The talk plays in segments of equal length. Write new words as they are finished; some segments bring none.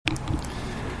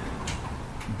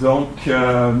Donc,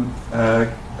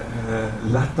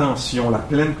 l'attention, la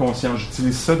pleine conscience,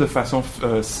 j'utilise ça de façon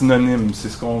synonyme. C'est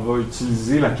ce qu'on va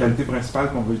utiliser, la qualité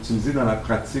principale qu'on va utiliser dans la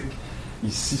pratique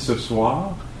ici ce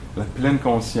soir, la pleine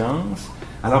conscience.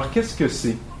 Alors, qu'est-ce que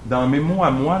c'est? Dans mes mots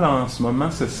à moi, là, en ce moment,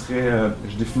 ce serait,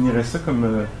 je définirais ça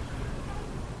comme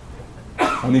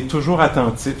on est toujours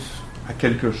attentif à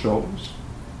quelque chose.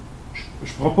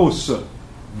 Je propose ça.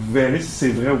 Vous verrez si c'est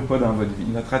vrai ou pas dans votre vie.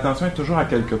 Notre attention est toujours à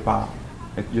quelque part.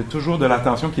 Il y a toujours de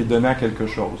l'attention qui est donnée à quelque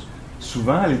chose.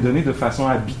 Souvent, elle est donnée de façon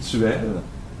habituelle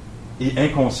et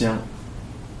inconsciente.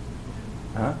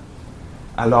 Hein?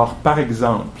 Alors, par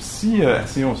exemple, si,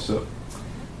 essayons ça.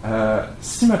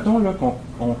 Si, mettons, là,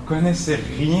 qu'on connaissait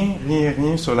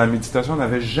rien sur la méditation, on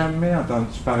n'avait jamais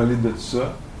entendu parler de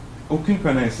ça, aucune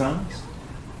connaissance,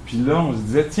 puis là, on se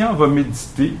disait, tiens, on va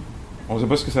méditer, on ne sait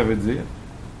pas ce que ça veut dire,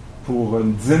 pour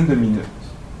une dizaine de minutes.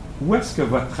 Où est-ce que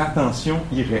votre attention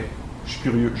irait? Je suis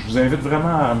curieux. Je vous invite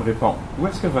vraiment à me répondre. Où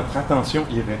est-ce que votre attention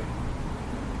irait?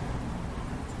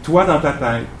 Toi, dans ta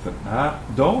tête. Ah,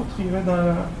 d'autres iraient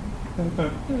dans... Peut-être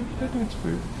un petit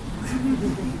peu.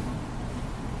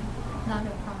 Dans le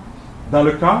corps. Dans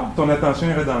le corps? Ton attention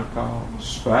irait dans le corps.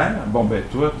 Super. Bon, ben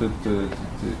toi, t'as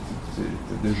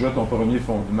déjà ton premier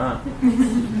fondement.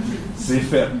 C'est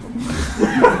fait.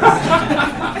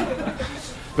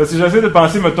 Parce que j'essaie de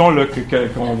penser, mettons, là,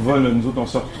 qu'on va, là, nous autres, on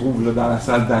se retrouve là, dans la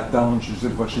salle d'attente, je sais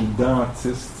pas, chez le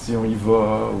dentiste, si on y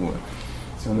va, ou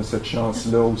si on a cette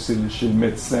chance-là, ou c'est chez le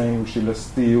médecin, ou chez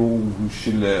l'ostéo, ou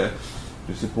chez le,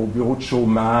 je sais pas, au bureau de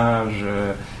chômage,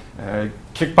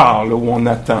 quelque part, là, où on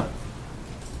attend.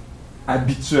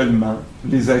 Habituellement,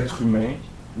 les êtres humains,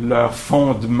 leur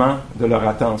fondement de leur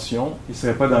attention, il ne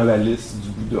serait pas dans la liste du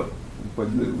Bouddha.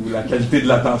 Ou la qualité de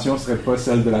l'attention ne serait pas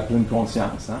celle de la pleine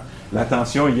conscience. Hein?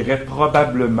 L'attention irait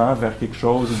probablement vers quelque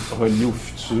chose relié au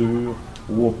futur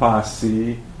ou au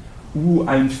passé ou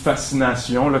à une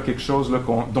fascination, là, quelque chose là,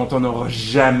 dont on n'aura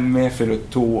jamais fait le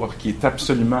tour, qui est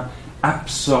absolument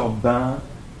absorbant,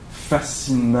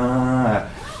 fascinant,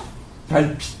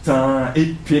 palpitant,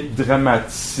 épique,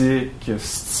 dramatique,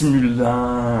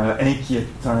 stimulant,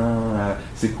 inquiétant.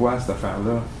 C'est quoi cette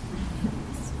affaire-là?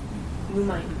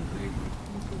 Nous-mêmes.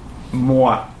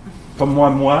 Moi. Pas moi,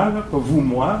 là, pas vous,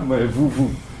 moi, mais vous.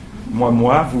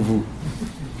 Moi, vous.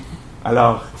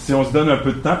 Alors, si on se donne un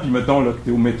peu de temps, puis mettons là, que tu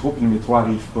es au métro, puis le métro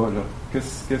n'arrive pas, là,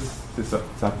 qu'est-ce que c'est ça?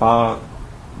 Ça part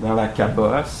dans la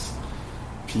cabosse,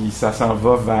 puis ça s'en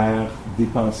va vers des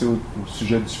pensées au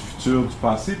sujet du futur, du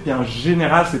passé, puis en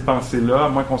général, ces pensées-là, à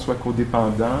moins qu'on soit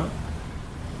codépendant,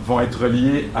 vont être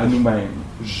reliées à nous-mêmes.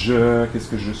 Qu'est-ce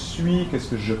que je suis, qu'est-ce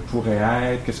que je pourrais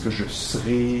être, qu'est-ce que je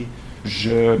serai,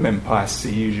 je m'aime pas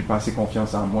assez, j'ai pas assez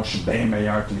confiance en moi, je suis bien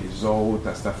meilleur que les autres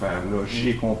à cette affaire-là,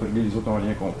 j'ai compris, les autres n'ont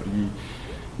rien compris,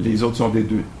 les autres sont des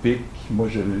deux de pique, moi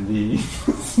je l'ai.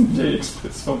 C'est une vieille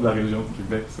expression de la région de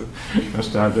Québec, ça, quand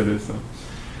j'étais adolescent.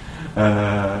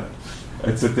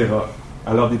 Etc.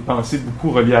 Alors des pensées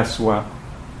beaucoup reliées à soi.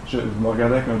 Je me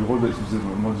regardais avec un drôle de...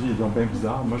 Mon Dieu, il est donc bien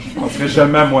bizarre. Moi, je ne penserais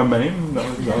jamais à moi-même. Dans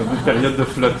une période de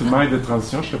flottement et de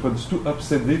transition, je ne serais pas du tout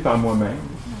obsédé par moi-même.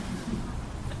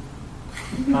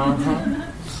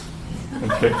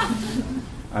 OK.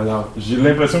 Alors, j'ai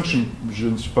l'impression que je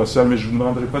ne suis pas seul, mais je ne vous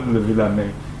demanderai pas de lever la main.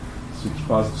 Ceux qui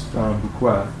passent du temps beaucoup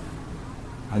à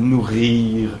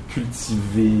nourrir,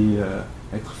 cultiver,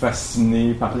 être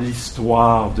fascinés par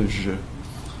l'histoire de jeu,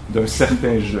 d'un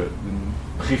certain jeu, d'une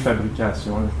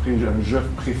préfabrication, un jeu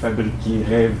préfabriqué,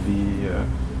 rêvé,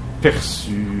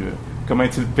 perçu, comment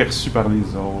est-il perçu par les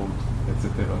autres, etc.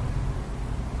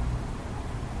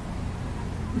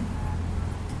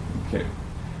 OK.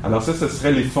 Alors ça, ce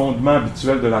serait les fondements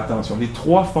habituels de l'attention. Les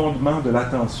 3 fondements de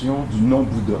l'attention du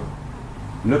non-Bouddha.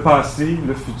 Le passé,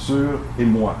 le futur et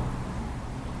moi.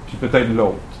 Puis peut-être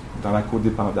l'autre, dans la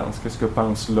codépendance. Qu'est-ce que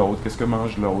pense l'autre? Qu'est-ce que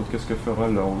mange l'autre? Qu'est-ce que fera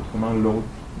l'autre? Comment l'autre?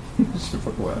 Je ne sais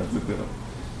pas quoi, etc.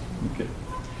 OK.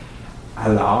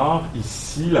 Alors,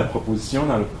 ici, la proposition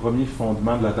dans le premier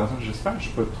fondement de l'attention, j'espère que je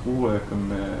ne suis pas trop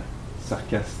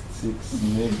sarcastique,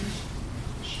 cynique.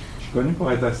 Je suis connu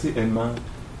pour être assez aimant.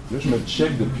 Là, je me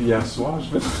check depuis hier soir.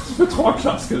 Ça fait 3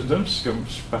 classes que je donne. Je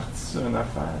suis parti sur une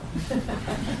affaire.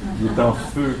 Il est en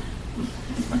feu.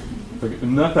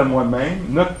 Une note à moi-même,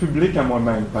 note publique à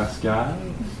moi-même, Pascal.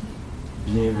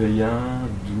 Bienveillant,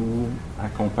 doux,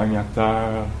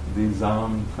 accompagnateur des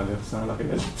âmes traversant la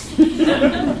réalité.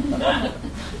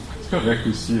 C'est correct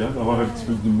aussi, hein, d'avoir un petit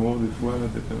peu d'humour des fois. Là,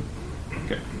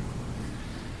 OK.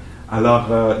 Alors,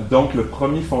 donc, le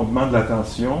premier fondement de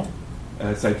l'attention,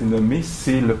 ça a été nommé,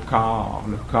 c'est le corps.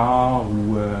 Le corps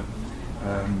où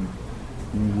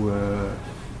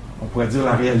on pourrait dire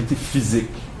la réalité physique.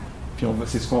 Puis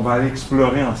c'est ce qu'on va aller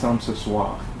explorer ensemble ce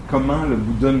soir. Comment le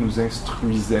Bouddha nous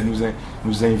instruisait,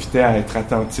 nous invitait à être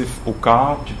attentifs au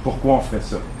corps, puis pourquoi on fait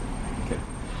ça. Okay.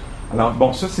 Alors,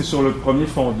 bon, ça c'est sur le premier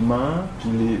fondement, puis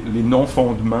les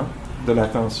non-fondements de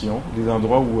l'attention, les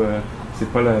endroits où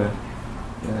c'est pas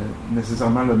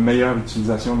nécessairement la meilleure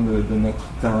utilisation de notre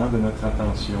temps, de notre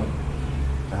attention,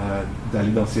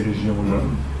 d'aller dans ces régions-là.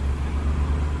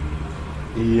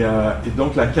 Et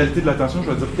donc, la qualité de l'attention, je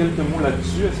vais dire quelques mots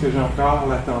là-dessus. Est-ce que j'ai encore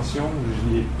l'attention ou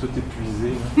j'y ai tout épuisé?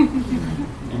 Là?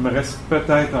 Il me reste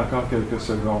peut-être encore quelques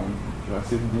secondes. Je vais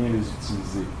essayer de bien les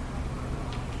utiliser.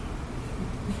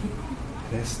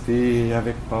 Restez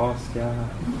avec Pascal.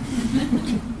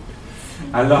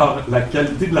 Alors, la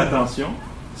qualité de l'attention,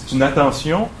 c'est une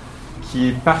attention qui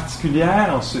est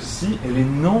particulière en ceci, elle est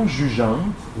non jugeante,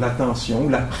 l'attention, ou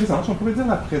la présence, on pourrait dire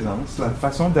la présence, la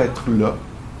façon d'être là.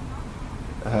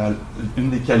 Une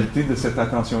des qualités de cette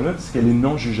attention-là, c'est qu'elle est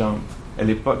non jugeante. Elle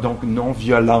n'est pas donc non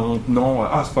violente, non «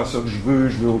 Ah, c'est pas ça que je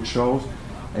veux autre chose ».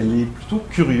 Elle est plutôt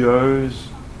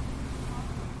curieuse.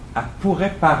 Elle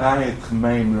pourrait paraître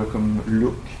même là, comme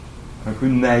look, un peu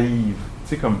naïve. Tu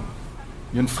sais, comme,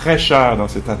 il y a une fraîcheur dans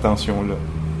cette attention-là.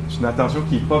 C'est une attention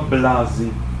qui n'est pas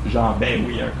blasée. Genre, ben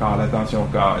oui, un corps, l'attention au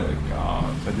corps, le corps.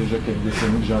 Ça fait déjà quelques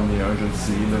décennies que j'en ai un, je le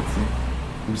sais, là, tu sais.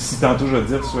 Ou si tantôt je vais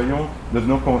dire,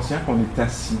 devenons conscients qu'on est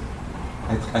assis.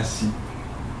 Être assis.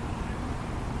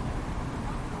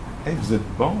 Hey, vous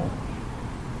êtes bon.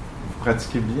 Vous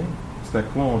pratiquez bien. C'est à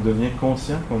quoi on devient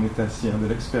conscient qu'on est assis, de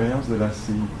l'expérience de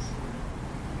l'assise.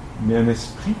 Mais un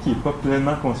esprit qui n'est pas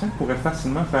pleinement conscient pourrait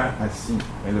facilement faire assis.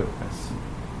 Mais là, assis.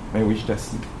 Ben oui, je suis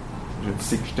assis. Je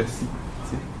sais que je suis assis. Tu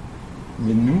sais.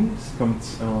 Mais nous, c'est comme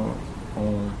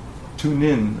on tune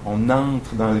in, on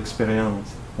entre dans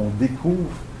l'expérience. On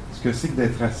découvre ce que c'est que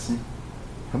d'être assis.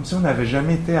 Comme si on n'avait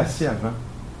jamais été assis avant.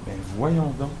 Ben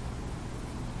voyons donc.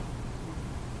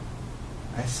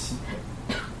 Assis.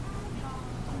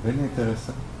 C'est bien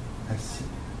intéressant. Assis.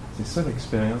 C'est ça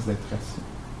l'expérience d'être assis.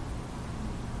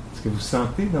 Est-ce que vous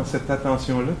sentez dans cette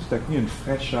attention-là, tout à coup, il y a une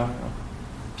fraîcheur.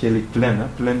 Puis elle est pleine,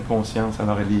 pleine conscience.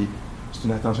 Alors c'est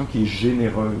une attention qui est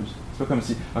généreuse. C'est pas comme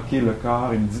si, OK, le corps,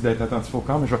 il me dit d'être attentif au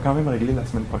corps, mais je vais quand même régler la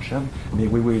semaine prochaine. Mais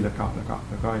oui, le corps est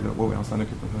là. Oui, on s'en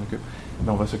occupe. Mais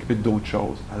on va s'occuper d'autres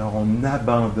choses. Alors, on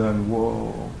abandonne.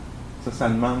 Wow! Ça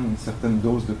demande une certaine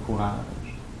dose de courage.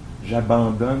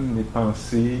 J'abandonne mes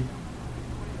pensées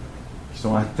qui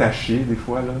sont attachées, des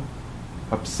fois, là,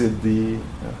 obsédées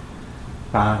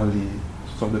par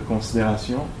toutes sortes de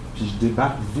considérations, puis je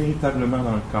débarque véritablement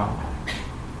dans le corps,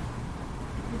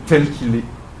 tel qu'il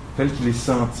est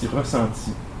senti,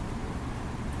 ressenti.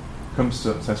 Comme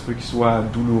ça. Ça se peut qu'il soit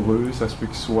douloureux, ça se peut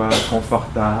qu'il soit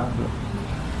confortable.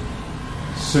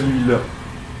 Celui-là,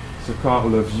 ce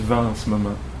corps-là, vivant en ce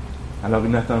moment. Alors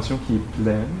une attention qui est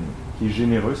pleine, qui est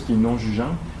généreuse, qui est non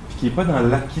jugeante, puis qui n'est pas dans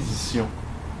l'acquisition.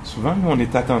 Souvent, nous, on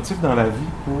est attentif dans la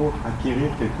vie pour acquérir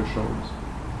quelque chose.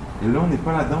 Et là, on n'est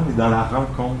pas là-dedans, on est dans la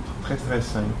rencontre, très, très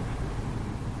simple.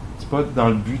 C'est pas dans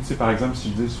le but, tu sais, par exemple, si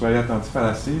je dis soyez attentif à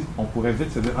l'assise, on pourrait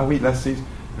vite se dire, ah oui, l'assise,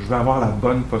 je vais avoir la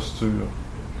bonne posture,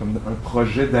 comme un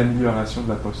projet d'amélioration de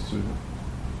la posture.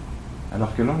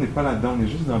 Alors que là, on n'est pas là-dedans, on est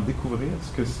juste dans découvrir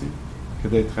ce que c'est que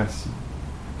d'être assis.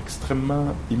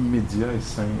 Extrêmement immédiat et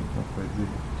simple, on pourrait dire.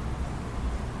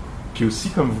 Puis aussi,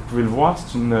 comme vous pouvez le voir,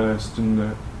 c'est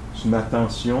une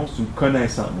attention, c'est une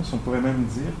connaissance, on pourrait même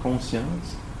dire,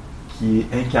 conscience, qui est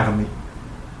incarnée.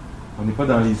 On n'est pas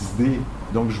dans les idées.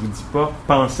 Donc, je ne vous dis pas,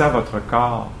 pensez à votre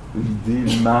corps, l'idée,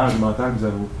 l'image mentale que vous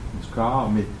avez du corps,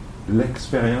 mais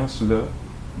l'expérience, là,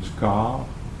 du corps,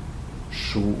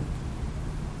 chaud,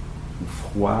 ou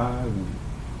froid,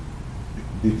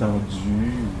 ou détendu,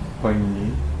 ou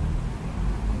pogné.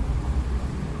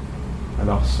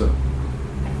 Alors ça,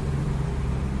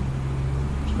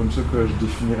 c'est comme ça que je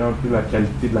définirais un peu la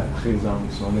qualité de la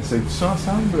présence. On essaye tout ça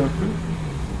ensemble un peu?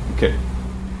 OK.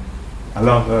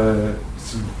 Alors,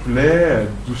 s'il vous plaît,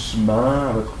 doucement,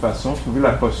 à votre façon, trouvez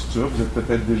la posture. Vous êtes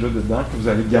peut-être déjà dedans, que vous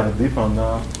allez garder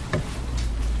pendant,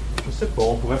 je ne sais pas,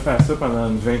 on pourrait faire ça pendant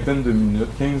une vingtaine de minutes,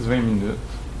 15-20 minutes.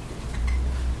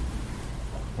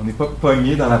 On n'est pas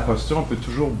pogné dans la posture, on peut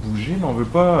toujours bouger, mais on ne veut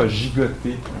pas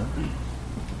gigoter. Hein?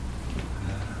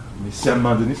 Mais si à un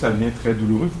moment donné, ça devient très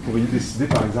douloureux, vous pourriez décider,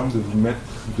 par exemple, de vous mettre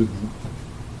debout,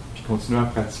 puis continuer à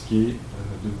pratiquer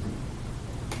debout.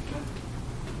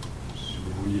 Si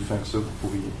vous vouliez faire ça, vous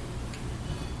pourriez.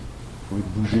 Vous pouvez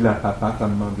bouger la papate à un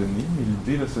moment donné, mais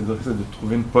l'idée, là, c'est de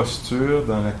trouver une posture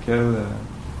dans laquelle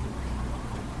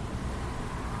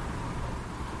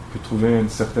on peut trouver une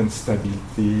certaine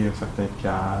stabilité, un certain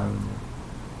calme.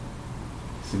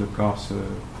 C'est le corps se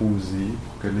poser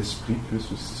pour que l'esprit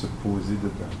puisse aussi se poser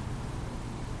dedans.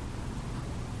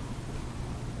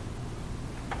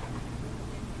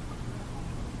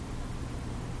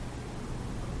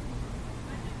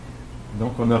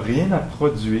 Donc, on n'a rien à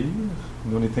produire,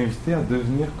 mais on est invité à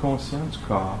devenir conscient du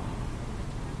corps.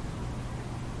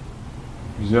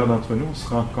 Plusieurs d'entre nous, on se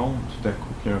rend compte tout à coup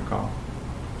qu'il y a un corps.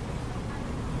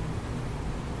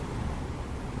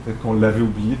 Peut-être qu'on l'avait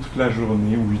oublié toute la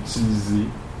journée ou utilisé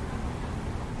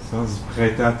sans y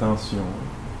prêter attention.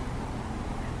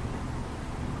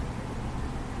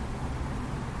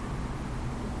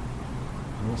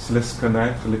 On se laisse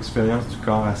connaître l'expérience du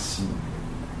corps assis.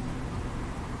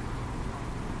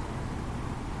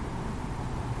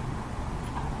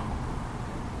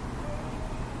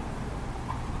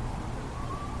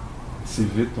 Assez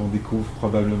vite, on découvre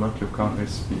probablement que le corps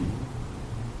respire.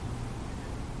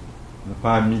 On n'a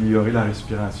pas à améliorer la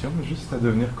respiration, mais juste à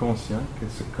devenir conscient que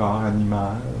ce corps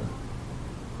animal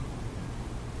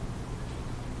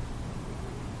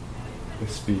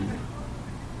respire.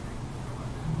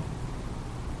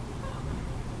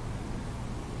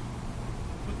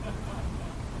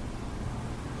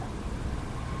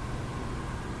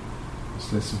 On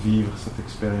se laisse vivre cette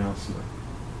expérience-là.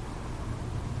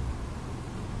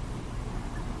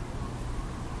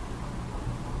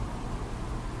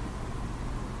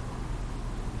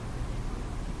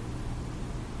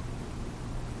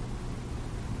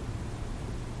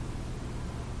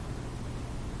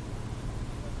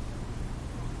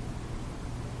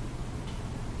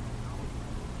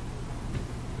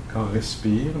 Le corps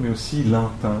respire, mais aussi il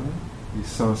entend, il est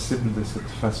sensible de cette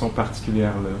façon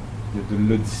particulière-là. Il y a de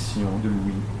l'audition, de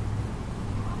l'ouïe.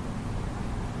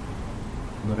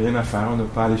 On n'a rien à faire, on n'a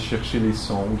pas à aller chercher les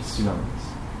sons ou le silence.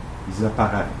 Ils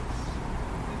apparaissent.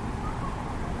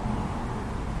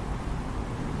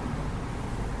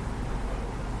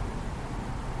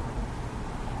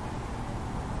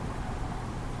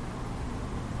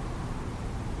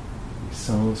 Les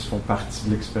sens font partie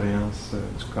de l'expérience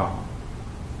du corps.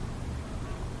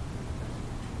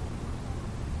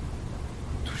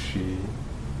 Toucher,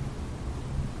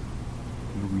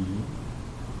 l'ouïe.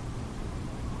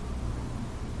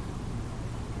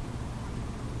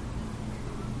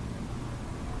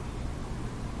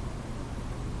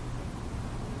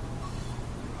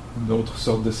 Une autre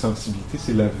sorte de sensibilité,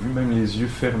 c'est la vue, même les yeux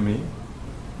fermés,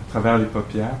 à travers les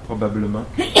paupières, probablement,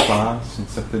 passe une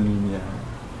certaine lumière.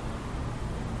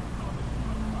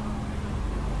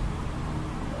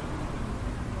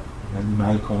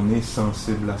 L'animal qu'on est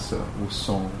sensible à ça, au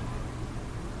son,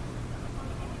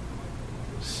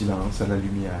 au silence, à la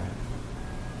lumière.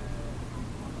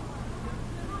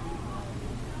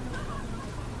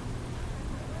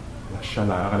 À la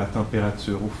chaleur, à la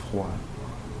température, au froid.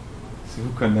 C'est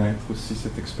vous connaître aussi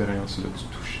cette expérience-là du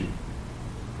toucher.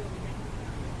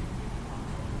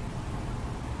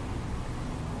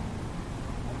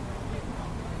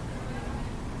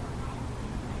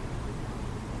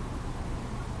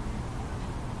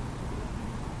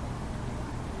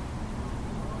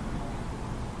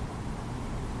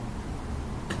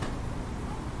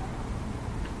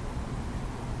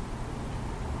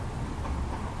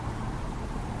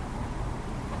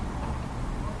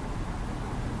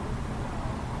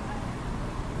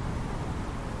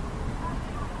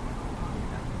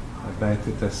 La bête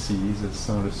est assise, elle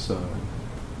sent le sol,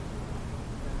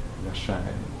 la chaise,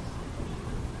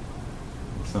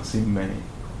 elle sent ses mains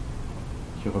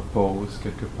qui reposent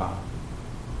quelque part,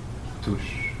 qui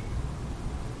touchent,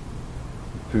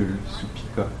 qui pulsent ou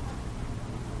picotent.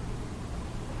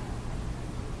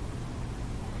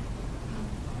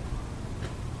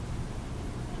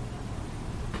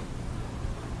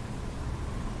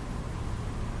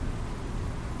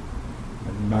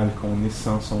 L'animal qu'on est sent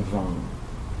son ventre.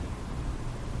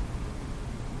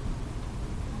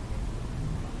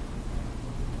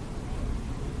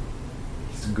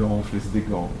 Se gonfle et se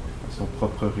dégonfle à son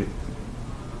propre rythme.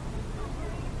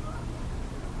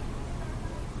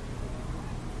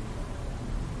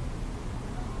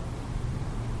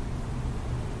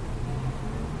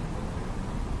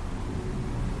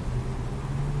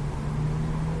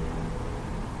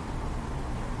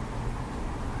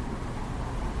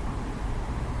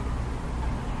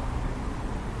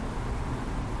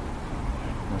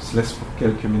 On se laisse pour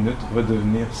quelques minutes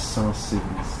redevenir sensible,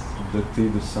 doté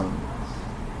de sens.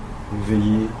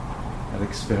 Éveillé à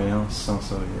l'expérience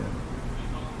sensorielle.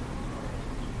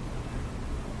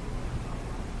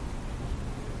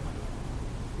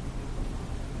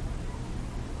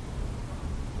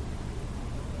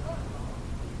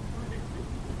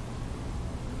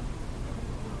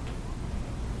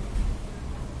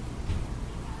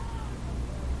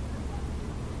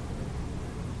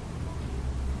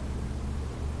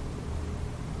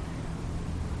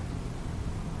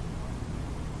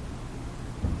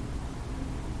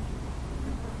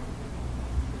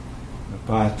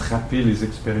 pas attraper les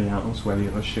expériences ou aller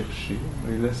rechercher.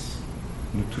 On les laisse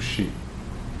nous toucher.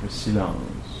 Le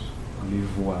silence, les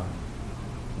voix,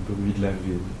 le bruit de la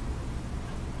ville,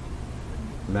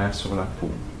 l'air sur la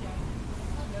peau,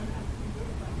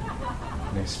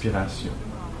 l'inspiration.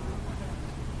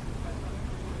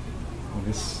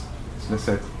 On se laisse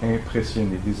être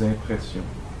impressionné des impressions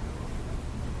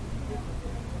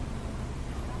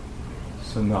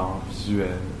sonores,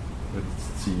 visuelles,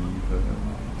 auditives,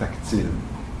 tactiles.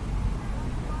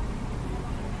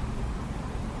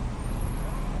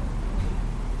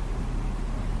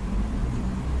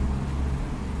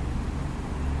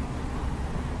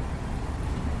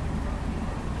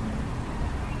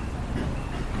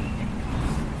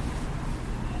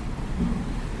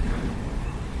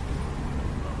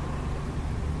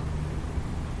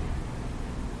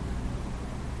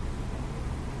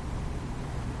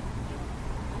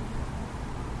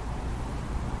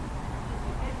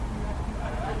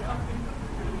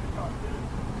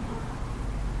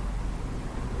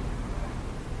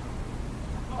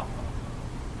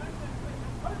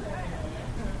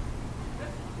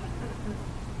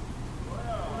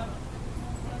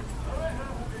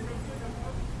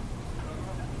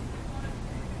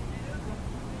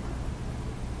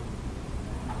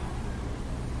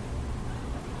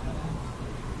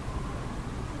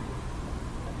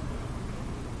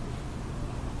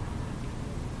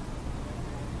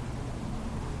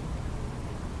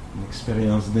 Une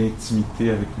expérience d'intimité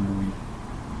avec Louis.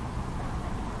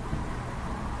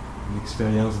 Une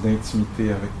expérience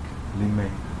d'intimité avec les mains.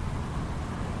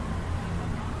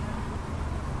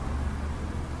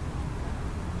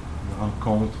 Une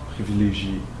rencontre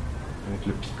privilégiée avec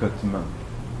le picotement.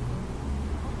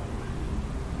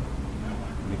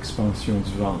 L'expansion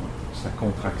du ventre, sa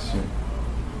contraction.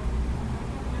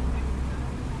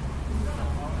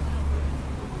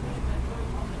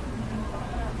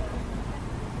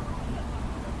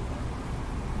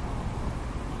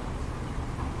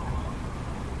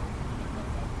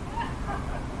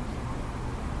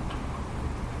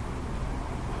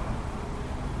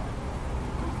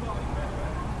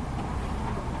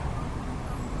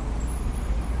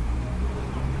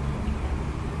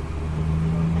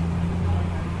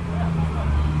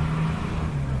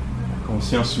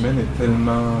 La conscience humaine est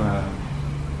tellement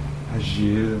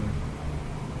agile,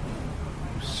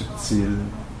 subtile,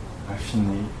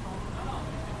 raffinée.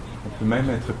 On peut même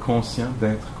être conscient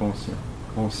d'être conscient,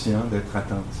 conscient d'être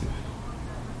attentif.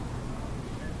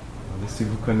 Alors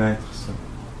laissez-vous connaître ça.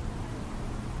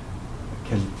 La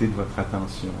qualité de votre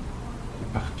attention,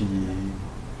 éparpillée,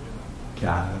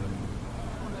 calme,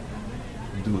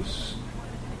 douce.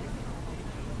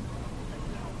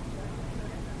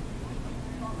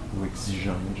 Ou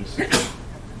exigeante, je sais pas.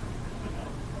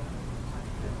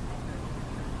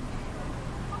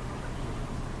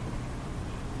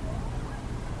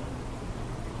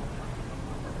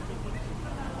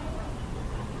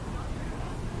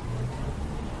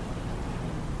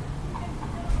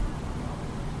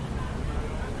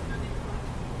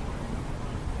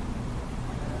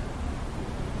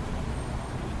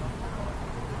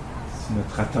 Si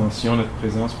notre attention, notre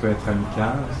présence peut être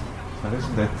amicale, ça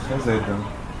risque d'être très aidant.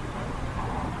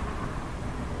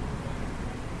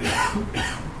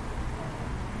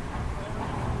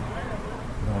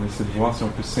 Alors, on essaie de voir si on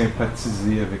peut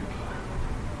sympathiser avec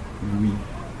Louis.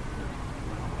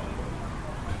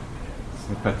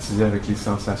 Sympathiser avec les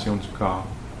sensations du corps.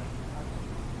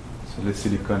 Se laisser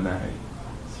les connaître,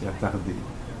 s'y attarder,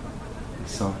 les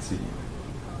sentir.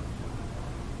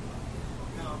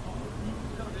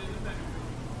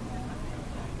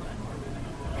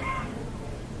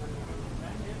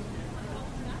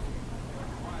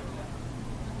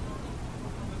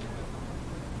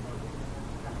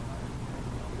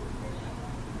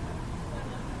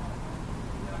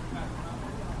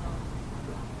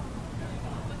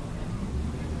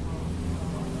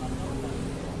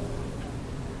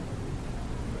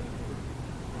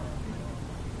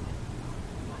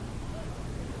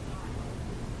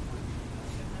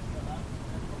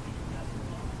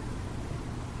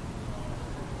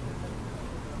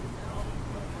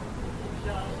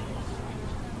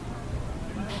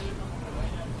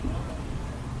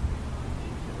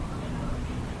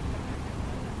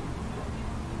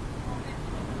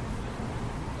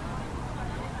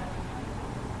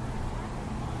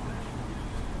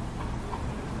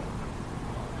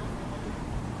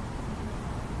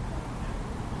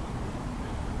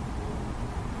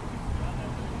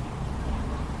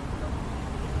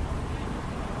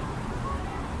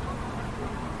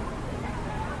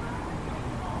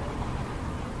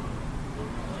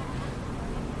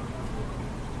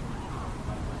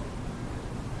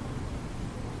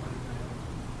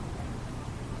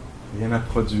 Rien à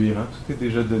produire, hein? Tout est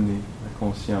déjà donné. La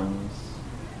conscience,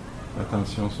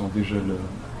 l'attention sont déjà là.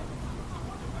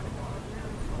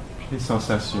 Puis les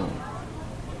sensations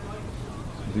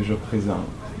sont déjà présentes.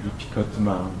 Les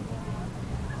picotements,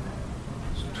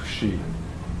 du toucher,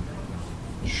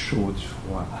 du chaud, du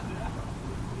froid.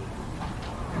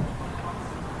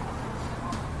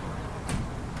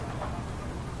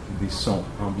 Des sons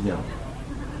ambiants.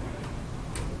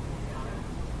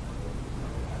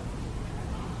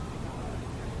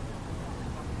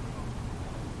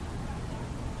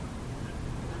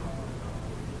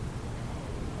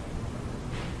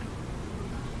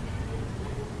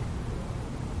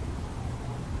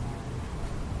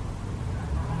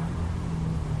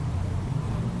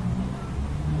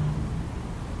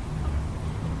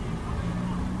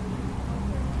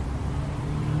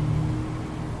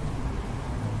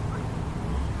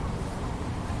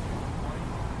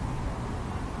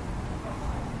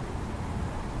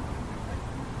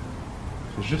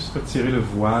 Juste retirer le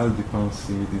voile des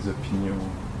pensées, des opinions,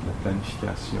 de la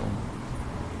planification.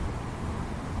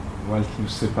 Le voile qui nous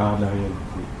sépare de la réalité.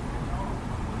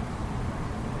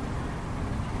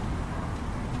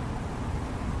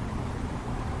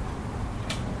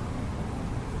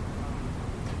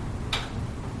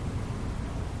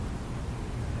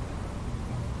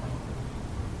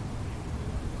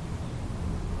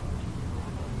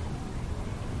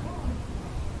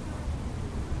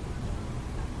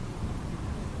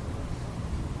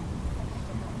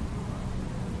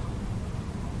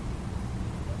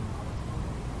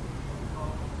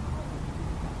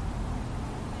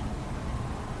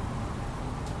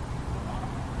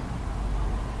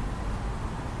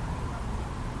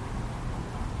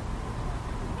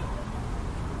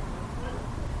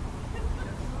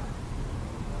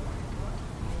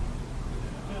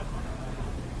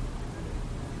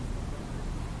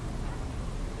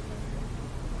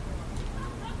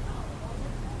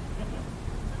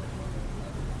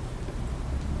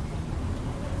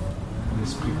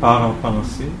 L'esprit part en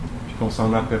pensée, puis qu'on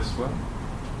s'en aperçoit,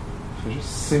 il faut juste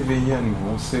s'éveiller à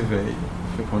nouveau, on s'éveille,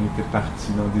 le fait qu'on était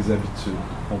parti dans des habitudes,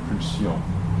 compulsions,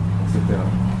 etc.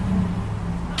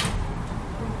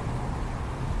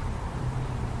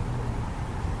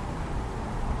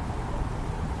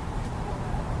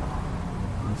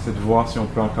 On essaie de voir si on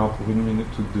peut encore pour 1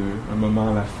 minute ou 2, un moment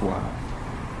à la fois,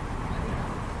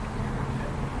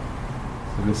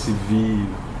 se laisser vivre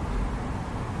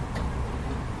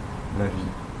la vie,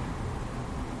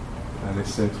 la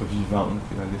laisser être vivante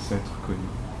et la laisser être connue.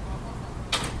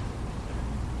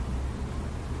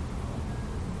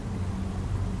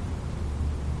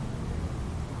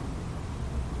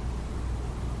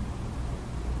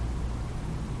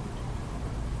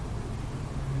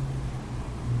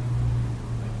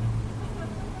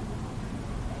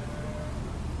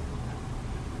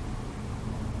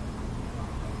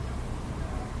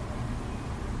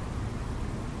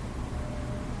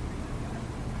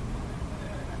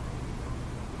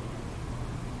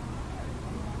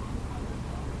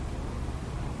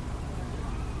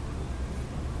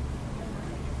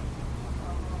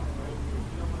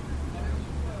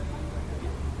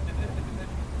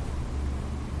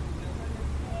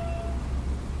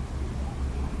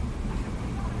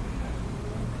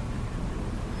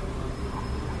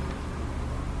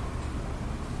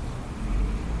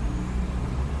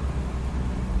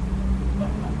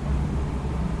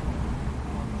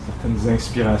 Certaines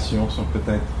inspirations sont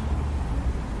peut-être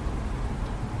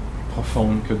plus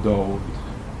profondes que d'autres,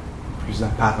 plus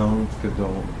apparentes que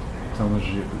d'autres,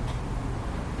 tangibles.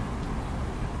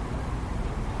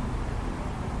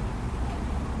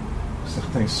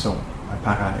 Certains sons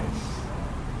apparaissent,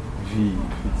 vivent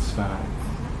et disparaissent.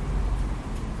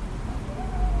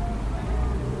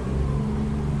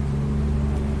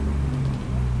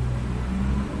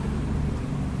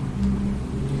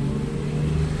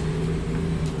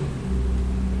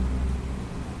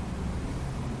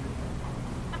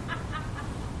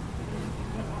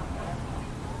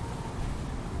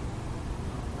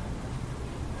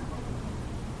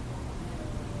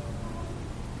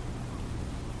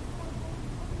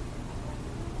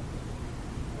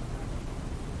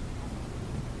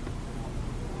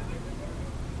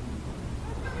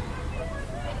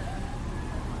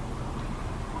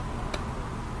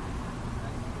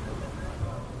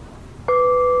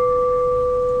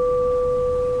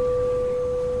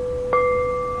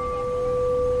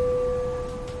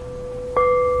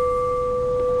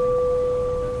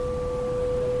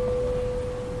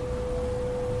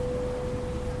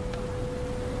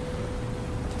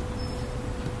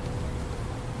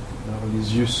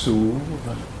 les yeux s'ouvrent.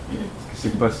 Est-ce que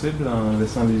c'est possible, en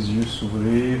laissant les yeux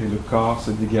s'ouvrir et le corps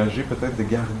se dégager, peut-être de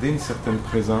garder une certaine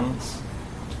présence,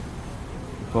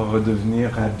 pas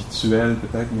redevenir habituel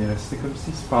peut-être, mais rester comme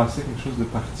s'il se passait quelque chose de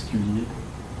particulier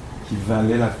qui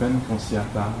valait la peine qu'on s'y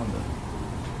attarde.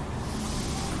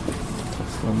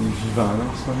 Parce qu'on est vivant là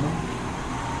en ce moment.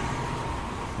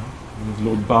 On est de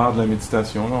l'autre bord de la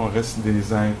méditation, là, on reste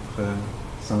des êtres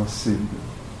sensibles.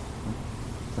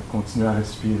 Ça continue à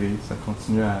respirer, ça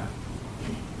continue à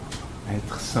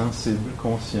être sensible,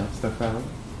 conscient, cette affaire-là.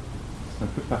 C'est un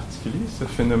peu particulier, ce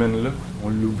phénomène-là. On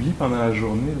l'oublie pendant la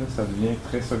journée, là, ça devient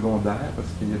très secondaire parce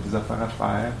qu'il y a des affaires à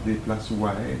faire, des places où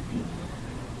aller. Puis...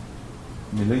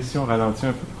 Mais là, ici, on ralentit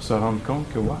un peu pour se rendre compte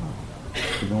que, waouh,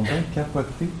 c'est donc bien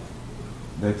capoté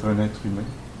d'être un être humain.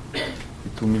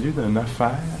 C'est au milieu d'une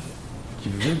affaire qui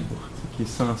vibre, qui est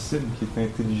sensible, qui est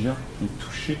intelligent, qui est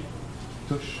touché,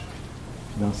 qui touche.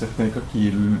 Puis dans certains cas, qui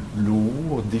est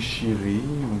lourd, déchiré,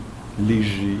 ou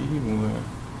léger, ou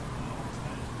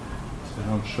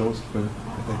différentes choses qui peuvent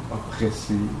peut-être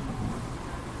oppresser,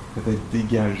 peut-être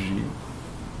dégager.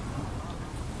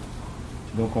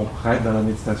 Donc on prête, dans la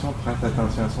méditation, on prête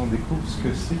attention à ça, on découvre ce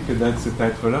que c'est que d'être cet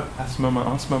être-là en ce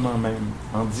moment même,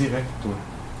 en direct, toi.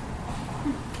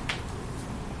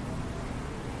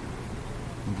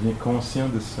 On devient conscient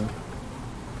de ça.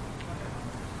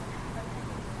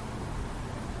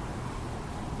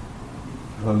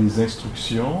 Alors les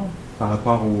instructions par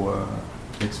rapport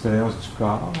à l'expérience du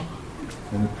corps,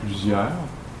 il y en a plusieurs.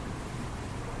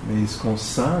 Mais ce qu'on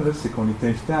sent, là, c'est qu'on est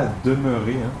invité à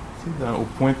demeurer, au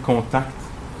point de contact.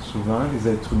 Souvent, les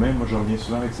êtres humains, moi je reviens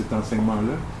souvent avec cet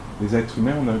enseignement-là, les êtres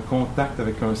humains, on a un contact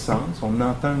avec un sens, on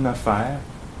entend une affaire,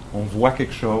 on voit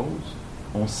quelque chose,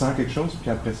 on sent quelque chose,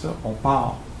 puis après ça, on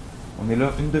part. On est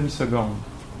là une demi-seconde.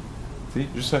 Tu sais,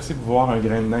 juste assez pour voir un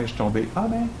grain de neige tomber. Ah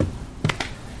ben!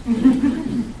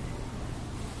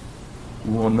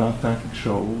 Ou on entend quelque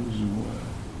chose, ou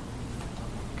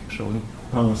quelque chose, une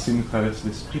pensée nous traverse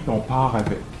l'esprit, puis on part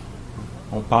avec.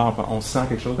 On part, on sent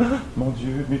quelque chose. Ah, mon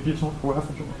Dieu, mes pieds sont froids,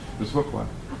 je sais pas quoi.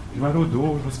 J'ai mal au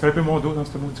dos, je vais scraper mon dos dans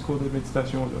ce maudit cours de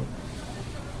méditation-là.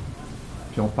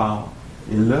 Puis on part.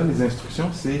 Et là, les instructions,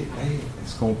 c'est hey,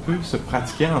 est-ce qu'on peut se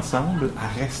pratiquer ensemble à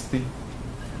rester?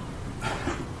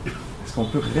 Est-ce qu'on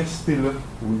peut rester là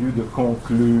au lieu de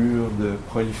conclure, de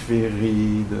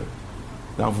proliférer,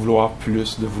 d'en vouloir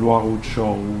plus, de vouloir autre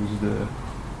chose,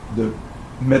 de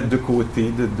mettre de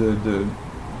côté, je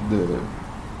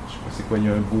sais pas c'est quoi, il y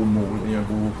a un beau mot, là, il y a un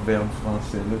beau verbe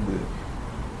français, là, de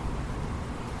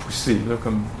pousser, là,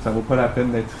 comme ça vaut pas la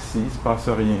peine d'être ici, il se passe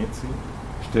rien, tu sais.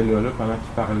 J'étais là pendant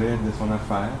qu'il parlait de son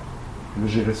affaire. Là,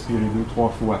 j'ai respiré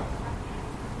 2-3 fois.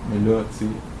 Mais là, tu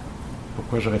sais,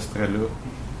 pourquoi je resterais là?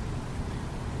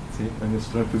 Tu sais, un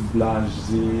esprit un peu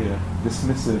blasé,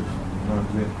 dismissive, en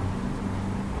anglais.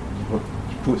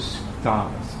 Qui pousse, qui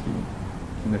tasse,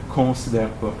 qui ne considère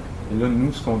pas. Et là,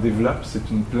 nous, ce qu'on développe, c'est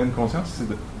une pleine conscience.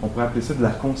 On pourrait appeler ça de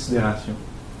la considération.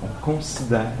 On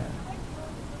considère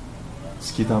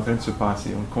ce qui est en train de se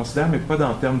passer. On le considère, mais pas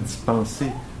en termes d'y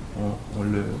penser. On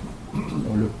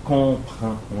le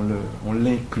comprend, on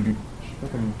l'inclut. Je ne sais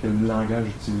pas quel langage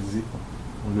utiliser.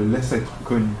 On le laisse être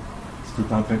connu, ce qui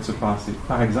est en train de se passer.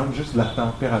 Par exemple, juste la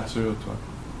température, toi.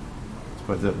 Tu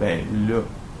peux dire, ben là,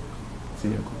 un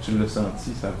coup que tu l'as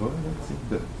senti, ça va.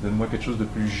 Là, donne-moi quelque chose de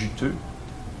plus juteux,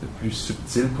 de plus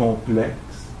subtil, complexe.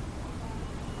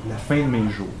 La fin de mes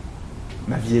jours,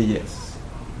 ma vieillesse,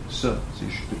 ça, c'est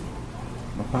juteux.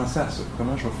 On va penser à ça.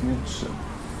 Comment je vais finir tout ça?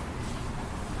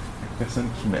 Personne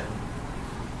qui m'aime.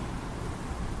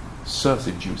 Ça,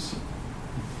 c'est juicy.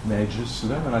 Mais être juste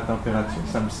là, dans la température,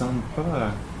 ça me semble pas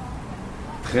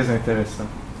très intéressant.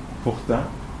 Pourtant,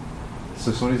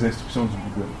 ce sont les instructions du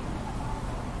Bouddha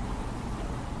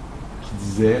qui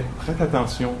disaient, prête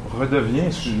attention, redeviens,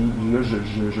 là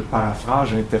je paraphrase,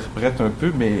 j'interprète un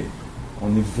peu, mais on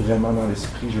est vraiment dans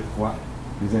l'esprit, je crois.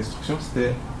 Les instructions,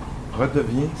 c'était,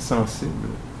 redeviens sensible,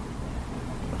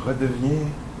 redeviens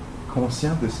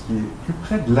conscient de ce qui est plus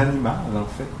près de l'animal, en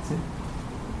fait, tu sais.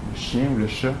 Le chien ou le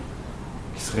chat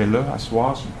qui serait là, à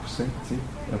s'asseoir sur le coussin, tu sais.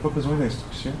 Il n'a pas besoin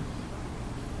d'instruction.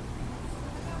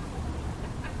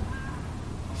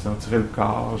 Il sentirait le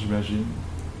corps, j'imagine.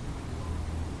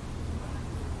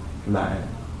 L'air.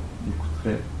 Il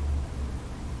écouterait.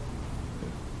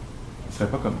 Il ne serait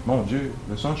pas comme, mon Dieu,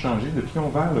 le son a changé. Depuis qu'on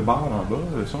va le bar en bas,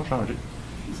 le son a changé.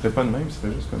 Il ne serait pas de même, il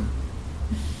serait juste comme...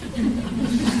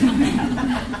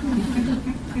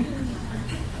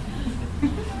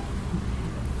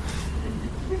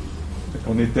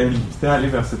 On est invité à aller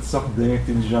vers cette sorte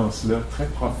d'intelligence-là, très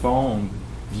profonde,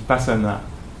 vipassana,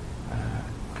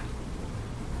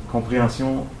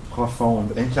 compréhension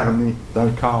profonde, incarnée, dans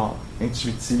le corps,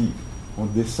 intuitive. On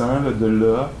descend là, de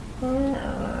là.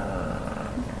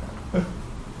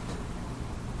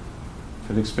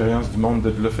 Faites l'expérience du monde de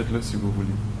là, faites-le si vous voulez.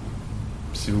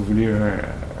 Puis si vous voulez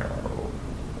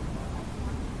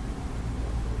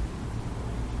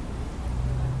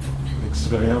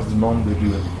l'expérience du monde de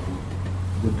là.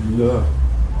 De là.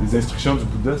 Les instructions du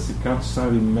Bouddha, c'est quand tu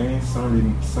sens les mains, sans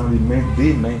les mains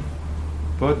des mains.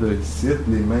 Pas de ici,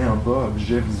 les mains en bas,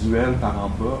 objet visuel par en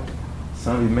bas.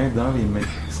 Sans les mains dans les mains.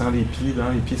 Sans les pieds dans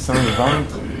les pieds. Sans le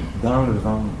ventre dans le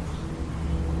ventre.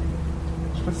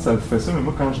 Je sais pas si ça le fait ça, mais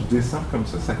moi, quand je descends comme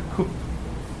ça coupe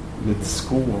le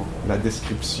discours, la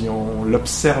description,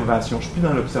 l'observation. Je suis plus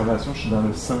dans l'observation, je suis dans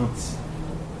le senti.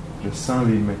 Je sens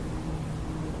les mains.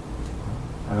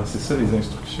 Alors, c'est ça, les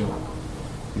instructions.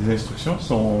 Les instructions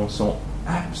sont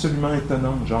absolument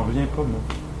étonnantes. J'en reviens pas, moi,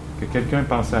 que quelqu'un ait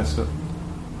pensé à ça.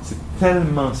 C'est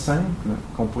tellement simple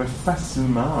qu'on pourrait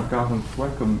facilement, encore une fois,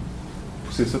 comme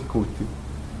pousser ça de côté.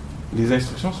 Les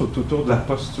instructions sont autour de la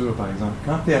posture, par exemple.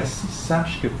 Quand tu es assis,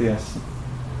 sache que tu es assis.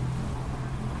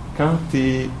 Quand tu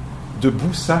es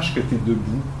debout, sache que tu es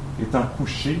debout. Étant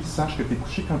couché, sache que tu es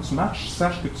couché. Quand tu marches,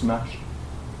 sache que tu marches.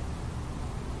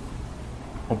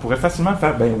 On pourrait facilement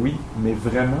faire, ben oui, mais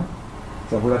vraiment,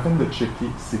 ça vaut la peine de checker.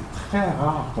 C'est très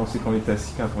rare qu'on sait qu'on est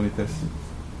assis quand on est assis.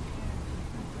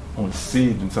 On le sait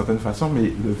d'une certaine façon, mais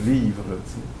le vivre, là,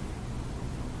 tu sais.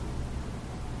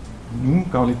 Nous,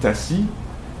 quand on est assis,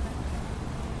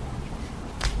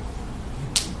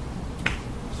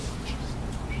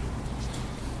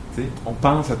 tu sais, on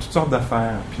pense à toutes sortes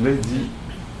d'affaires. Puis là, il dit,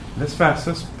 laisse faire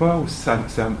ça, c'est pas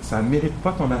ça mérite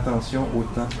pas ton attention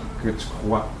autant que tu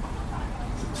crois.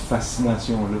 Cette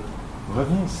fascination-là.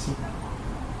 Reviens ici.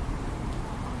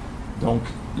 Donc,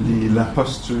 la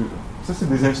posture. Ça, c'est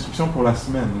des instructions pour la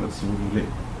semaine, là, si vous voulez.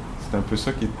 C'est un peu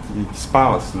ça qui se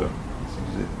passe, là. Si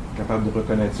vous êtes capable de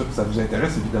reconnaître ça, que ça vous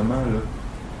intéresse, évidemment, là.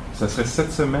 Ça serait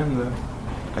cette semaine,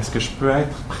 là. Est-ce que je peux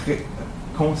être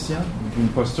conscient d'une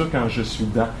posture quand je suis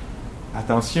dans...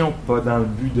 Attention, pas dans le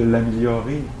but de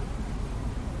l'améliorer.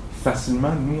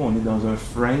 Facilement, nous, on est dans un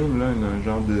frame, là, un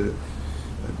genre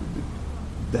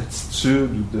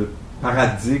d'attitude ou de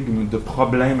paradigme, de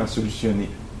problème à solutionner.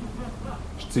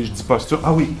 Tu sais, je dis posture,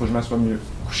 ah oui, il faut que je m'assoie mieux.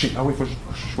 Coucher, ah oui, il faut que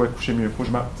je sois couché mieux. Faut que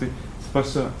je marche. Tu sais, c'est pas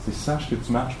ça. C'est sache que tu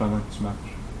marches pendant que tu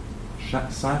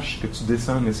marches. Sache que tu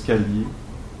descends un escalier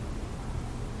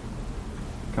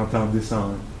quand tu en descends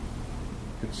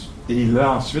un. Et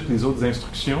là, ensuite, les autres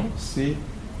instructions, c'est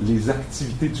les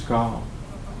activités du corps.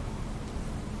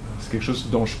 C'est quelque chose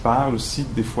dont je parle aussi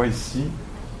des fois ici.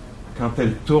 Quand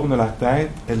elle tourne la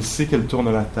tête, elle sait qu'elle tourne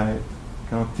la tête.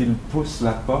 Quand il pousse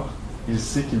la porte, il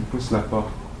sait qu'il pousse la porte.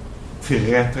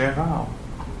 Très, très rare.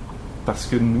 Parce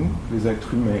que nous, les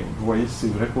êtres humains, vous voyez,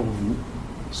 c'est vrai pour vous,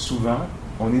 souvent,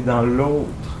 on est dans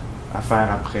l'autre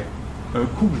affaire après. Un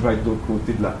coup, je vais être de l'autre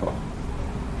côté de la porte.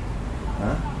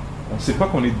 Hein? On ne sait pas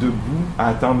qu'on est debout à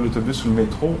attendre l'autobus ou le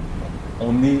métro.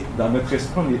 On est, dans notre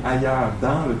esprit, on est ailleurs,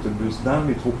 dans l'autobus, dans le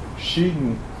métro, chez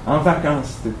nous, en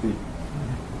vacances cet été.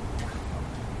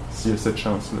 S'il y a cette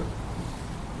chance-là.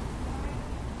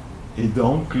 Et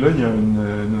donc, là, il y a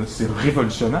c'est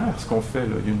révolutionnaire ce qu'on fait,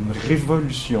 là. Il y a une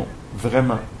révolution,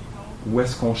 vraiment. Où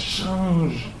est-ce qu'on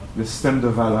change le système de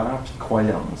valeurs et de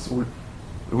croyances.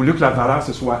 Au lieu que la valeur,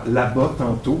 ce soit là-bas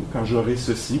tantôt, quand j'aurai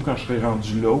ceci, quand je serai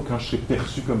rendu là, ou quand je serai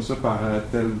perçu comme ça par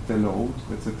tel autre,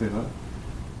 etc.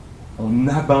 On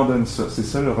abandonne ça. C'est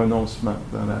ça le renoncement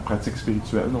dans la pratique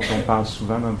spirituelle, dont on parle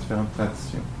souvent dans différentes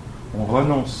traditions. On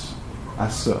renonce à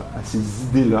ça, à ces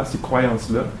idées-là, ces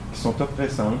croyances-là, qui sont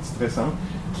oppressantes, stressantes,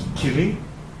 qui créent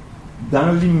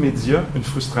dans l'immédiat une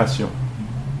frustration.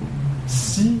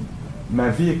 Si ma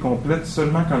vie est complète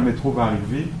seulement quand le métro va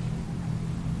arriver,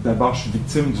 d'abord je suis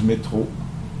victime du métro,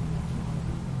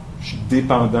 je suis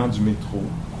dépendant du métro,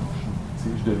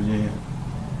 je deviens...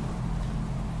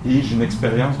 Et j'ai une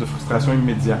expérience de frustration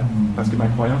immédiate, parce que ma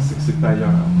croyance, c'est que c'est ailleurs.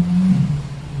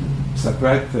 Ça peut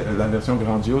être la version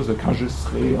grandiose de quand je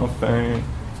serai enfin,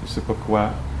 je sais pas quoi,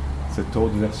 cette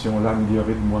autre version-là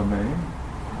améliorée de moi-même.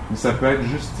 Mais ça peut être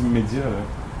juste immédiat,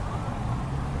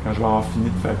 quand je vais avoir fini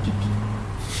de faire pipi.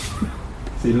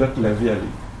 C'est là que la vie allait.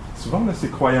 Souvent, là, ces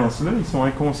croyances-là, ils sont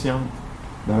inconscientes.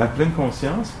 Dans la pleine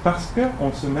conscience, parce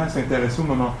qu'on se met à s'intéresser au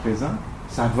moment présent,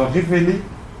 ça va révéler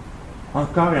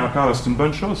encore et encore. Là, c'est une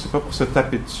bonne chose, c'est pas pour se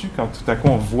taper dessus quand tout à coup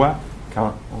on voit,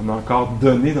 quand on a encore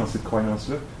donné dans cette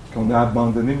croyance-là, qu'on a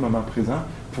abandonné le moment présent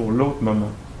pour l'autre moment.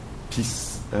 Puis,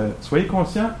 soyez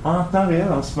conscients en temps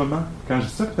réel, en ce moment. Quand je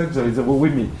dis ça, peut-être que vous allez dire,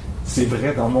 oui, mais c'est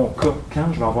vrai dans mon cas,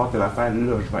 quand je vais avoir telle affaire,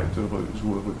 là, je vais être heureuse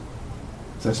ou heureux.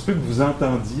 Ça se peut que vous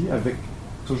entendiez avec,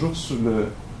 toujours sur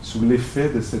sous l'effet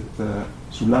de cette,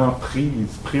 sous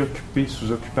l'emprise, préoccupé,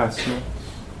 sous occupation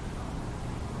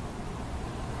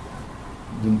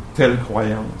d'une telle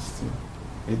croyance.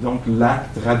 T'sais. Et donc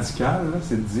l'acte radical, là,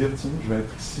 c'est de dire, tiens, je vais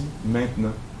être ici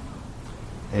maintenant.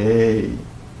 Hey,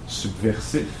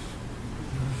 subversif.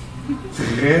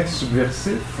 Très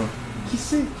subversif. Qui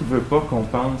c'est qui veut pas qu'on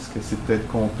pense que c'est peut-être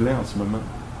complet en ce moment?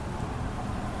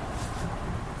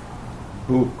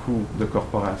 Beaucoup de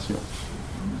corporations.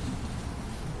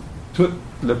 Tout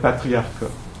le patriarcat.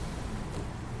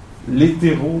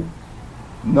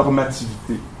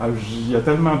 L'hétéronormativité. Alors, il y a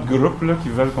tellement de groupes là, qui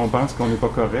veulent qu'on pense qu'on n'est pas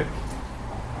correct,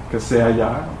 que c'est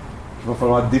ailleurs, qu'il va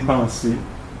falloir dépenser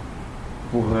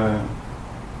pour...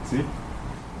 tu sais.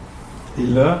 Et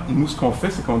là, nous, ce qu'on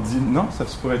fait, c'est qu'on dit, non, ça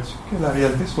se pourrait-tu que la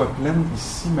réalité soit pleine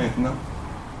ici, maintenant?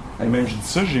 Et même, je dis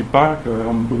ça, j'ai peur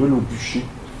qu'on me brûle au bûcher,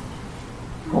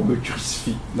 qu'on me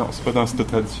crucifie. Non, c'est pas dans cette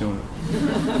tradition-là.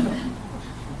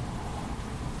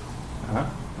 Hein?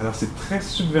 Alors, c'est très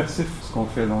subversif, ce qu'on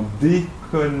fait. On décolonise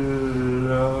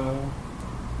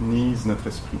notre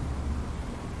esprit.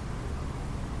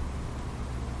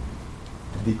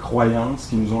 Des croyances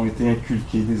qui nous ont été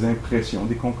inculquées, des impressions,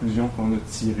 des conclusions qu'on a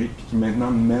tirées, puis qui maintenant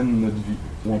mènent notre vie,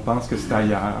 où on pense que c'est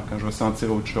ailleurs, quand je vais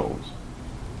sentir autre chose.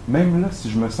 Même là,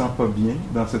 si je ne me sens pas bien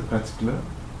dans cette pratique-là,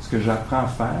 ce que j'apprends à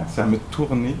faire, c'est à me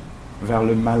tourner vers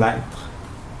le mal-être,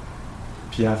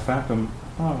 puis à faire comme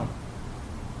 « Ah,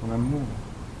 mon amour,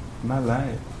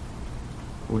 mal-être ».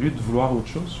 Au lieu de vouloir autre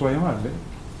chose, soyons avec.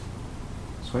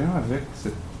 Soyons avec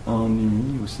cet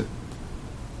ennui ou cette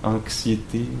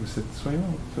anxiété, ou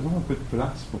faisons un peu de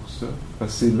place pour ça,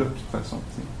 parce que c'est là de toute façon.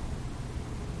 T'sais.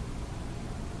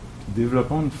 Puis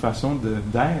développons une façon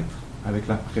d'être avec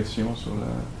la pression sur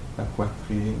la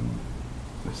poitrine,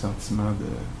 le sentiment de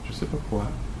je sais pas quoi.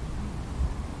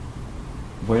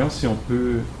 Voyons si on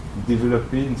peut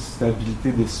développer une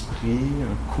stabilité d'esprit,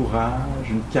 un courage,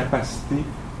 une capacité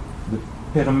de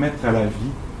permettre à la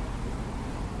vie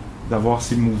d'avoir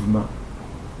ces mouvements,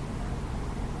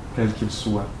 quel qu'il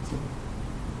soit. T'sais.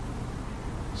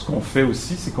 Ce qu'on fait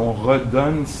aussi, c'est qu'on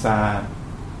redonne sa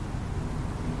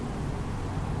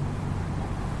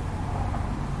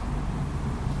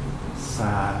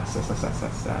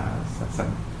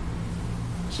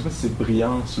je sais pas si c'est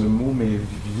brillance le mot, mais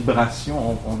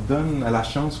vibration, on donne à la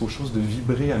chance aux choses de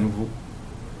vibrer à nouveau.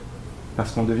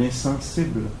 Parce qu'on devient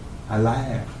sensible à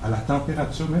l'air, à la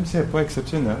température, même si elle n'est pas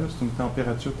exceptionnelle, c'est une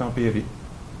température tempérée.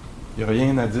 Il n'y a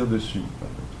rien à dire dessus.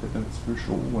 Peut-être un petit peu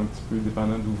chaud, ou un petit peu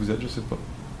dépendant d'où vous êtes, je ne sais pas.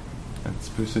 Un petit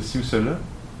peu ceci ou cela.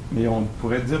 Mais on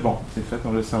pourrait dire, bon, c'est fait,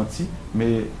 on l'a senti,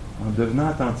 mais en devenant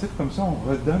attentif comme ça, on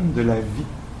redonne de la vie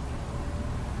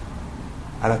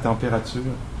à la température.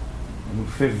 On nous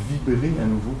fait vibrer à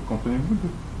nouveau. Comprenez-vous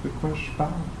de quoi je parle?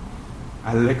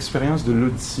 À l'expérience de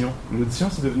l'audition. L'audition,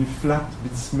 c'est devenu flat,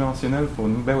 bidimensionnel pour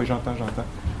nous. Ben oui, j'entends.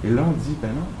 Et là, on dit, ben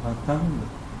non, entendre,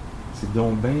 c'est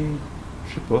donc bien,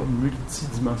 je sais pas,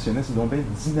 multidimensionnel, c'est donc bien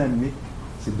dynamique,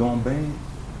 c'est donc bien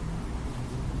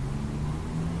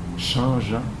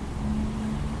changeant,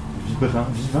 vibrant,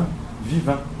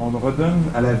 vivant. On redonne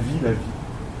à la vie,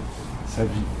 sa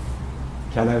vie.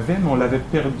 Qu'elle avait, mais on l'avait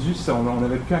perdu, on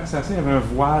n'avait plus accès à ça, il y avait un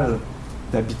voile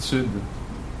d'habitude.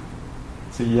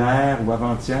 Tu sais, hier ou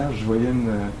avant-hier, je voyais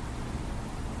une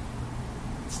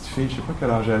petite fille, je ne sais pas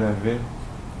quel âge elle avait,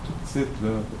 toute petite,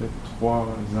 là, peut-être 3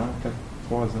 ans.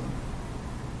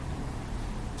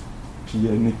 Puis il y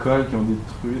a une école qui a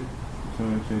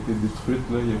été détruite,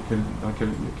 là,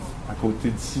 à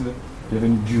côté d'ici, là. Il y avait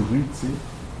une grue, tu sais.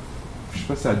 Je ne sais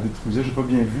pas si ça détruisait, je n'ai pas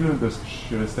bien vu, là, parce que je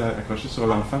suis resté accroché sur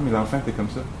l'enfant, mais l'enfant était comme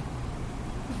ça.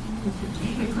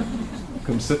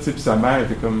 Comme ça, tu sais, puis sa mère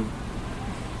était comme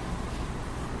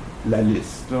la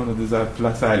liste. Là, on a des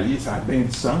places à aller, ça a bien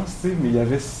du sens, tu sais, mais il y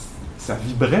avait, ça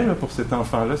vibrait là, pour cet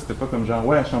enfant-là. C'était pas comme genre,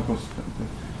 ouais, elle chante,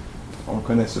 on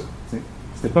connaît ça. Tu sais.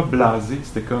 C'était pas blasé,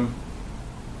 c'était comme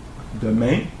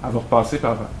demain, elle va repasser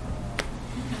par là.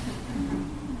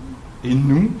 Et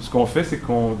nous, ce qu'on fait, c'est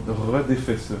qu'on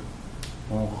redéfait ça.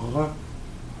 On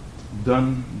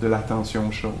redonne de l'attention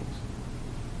aux choses.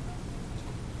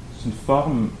 C'est une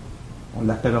forme, on ne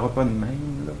l'appellera pas de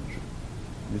même, là,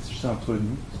 mais c'est juste entre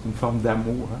nous, c'est une forme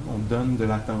d'amour. Hein? On donne de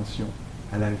l'attention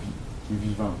à la vie qui est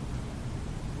vivante.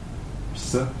 Puis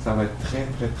ça va être très,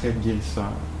 très, très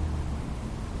guérisseur.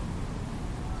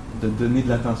 De donner de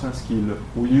l'attention à ce qui est là.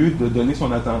 Au lieu de donner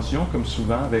son attention, comme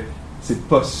souvent, avec c'est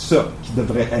pas ça qui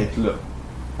devrait être là,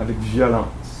 avec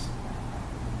violence,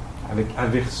 avec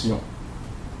aversion.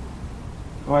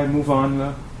 Ouais, move on,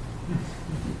 là.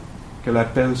 Que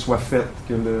l'appel soit fait,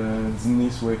 que le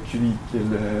dîner soit cuit, que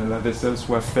la vaisselle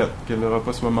soit faite, que le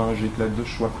repas soit mangé, que la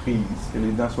douche soit prise, que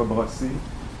les dents soient brossées,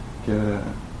 je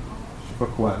sais pas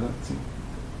quoi, là, tu sais.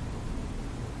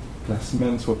 Que la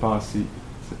semaine soit passée.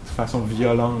 Cette façon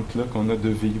violente là, qu'on a de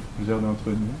vivre, plusieurs d'entre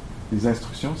nous. Les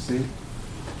instructions, c'est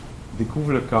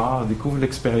découvre le corps, découvre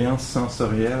l'expérience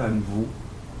sensorielle à nouveau.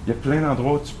 Il y a plein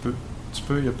d'endroits où tu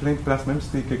peux, il y a plein de places, même si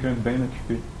tu es quelqu'un de bien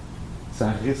occupé.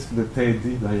 Ça risque de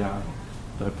t'aider d'ailleurs.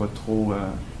 Je ne voudrais pas trop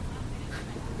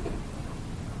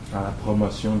faire la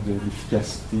promotion de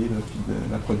l'efficacité là, puis de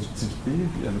la productivité,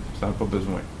 puis ça n'a pas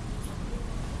besoin.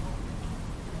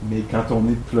 Mais quand on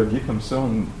est plugué comme ça,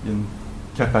 il y a une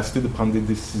capacité de prendre des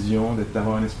décisions,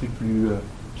 d'avoir un esprit plus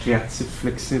créatif,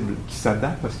 flexible, qui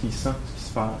s'adapte parce qu'il sent ce qui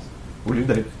se passe. Au lieu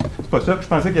d'être, c'est pas ça que je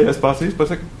pensais qu'il allait se passer, c'est pas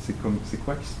ça que, c'est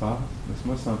quoi qui se passe?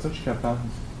 Laisse-moi sentir, je suis capable.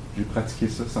 J'ai pratiqué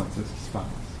ça, sentir ce qui se passe.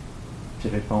 Puis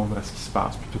répondre à ce qui se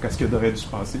passe, plutôt qu'à ce qui aurait dû se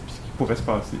passer, puis ce qui pourrait se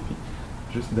passer, puis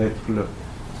juste d'être là.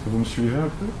 Est-ce que vous me suivez un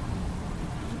peu?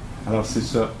 Alors, c'est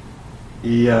ça.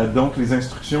 Et donc, les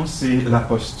instructions, c'est la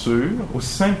posture, aussi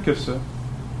simple que ça.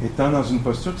 Étant dans une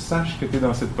posture, sache que tu es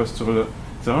dans cette posture-là.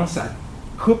 C'est vraiment, ça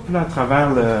coupe là, à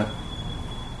travers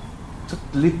toute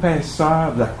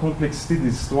l'épaisseur de la complexité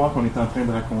des histoires qu'on est en train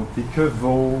de raconter. Que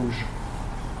vaux-je?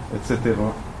 Etc.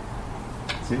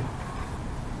 Tu sais?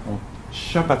 On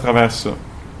chope à travers ça.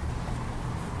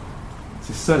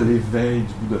 C'est ça l'éveil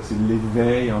du Bouddha. C'est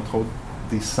l'éveil, entre autres,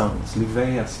 des sens.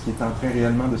 L'éveil à ce qui est en train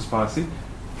réellement de se passer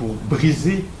pour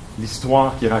briser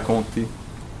l'histoire qui est racontée.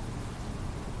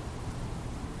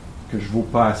 Que je vaux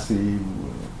pas assez ou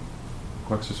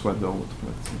quoi que ce soit d'autre.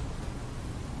 Là,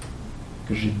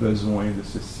 que j'ai besoin de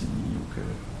ceci, ou que,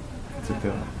 etc.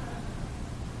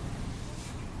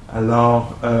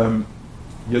 Alors,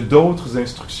 il y a d'autres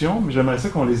instructions, mais j'aimerais ça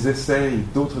qu'on les essaye.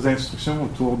 D'autres instructions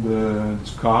autour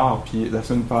du corps. Puis la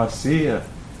semaine passée,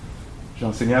 j'ai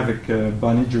enseigné avec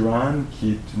Bonnie Duran,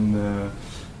 qui est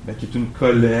une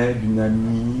collègue, une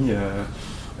amie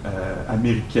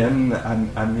américaine,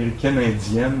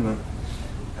 indienne,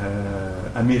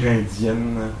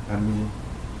 amérindienne,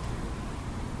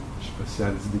 je ne sais pas si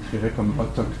elle se décrirait comme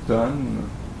autochtone,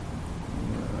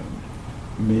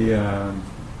 mais elle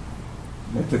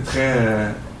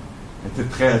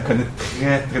connaît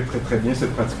très bien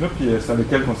cette pratique-là, puis c'est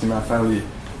avec elle qu'on s'est mis à faire les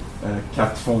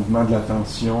 4 fondements de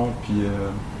l'attention, puis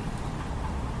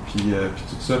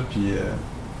tout ça, puis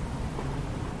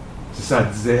c'est ça,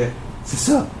 elle disait,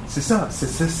 qu'est-ce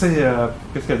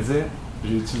qu'elle disait?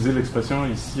 J'ai utilisé l'expression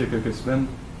ici il y a quelques semaines,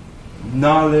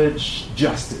 knowledge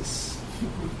justice,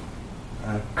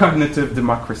 cognitive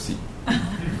democracy.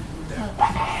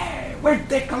 We're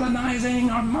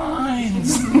decolonizing our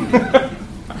minds!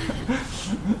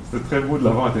 C'était très beau de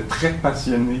l'avoir, elle était très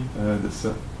passionnée de ça.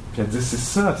 Puis elle disait,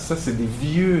 ça c'est des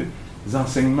vieux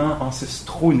enseignements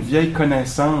ancestraux, une vieille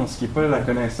connaissance qui n'est pas la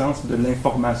connaissance de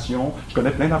l'information. Je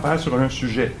connais plein d'affaires sur un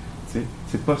sujet.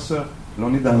 C'est pas ça. Là,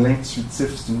 on est dans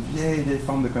l'intuitif. C'est une vieille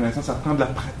forme de connaissance. Ça prend de la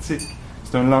pratique.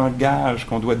 C'est un langage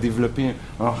qu'on doit développer,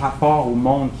 un rapport au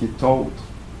monde qui est autre,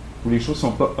 où les choses ne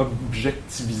sont pas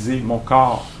objectivisées. Mon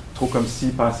corps, trop comme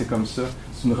ci, passé comme ça.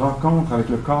 C'est une rencontre avec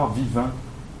le corps vivant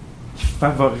qui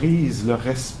favorise le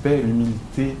respect,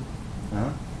 l'humilité. Hein?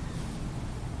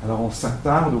 Alors, on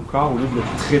s'attarde au corps au lieu de le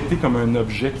traiter comme un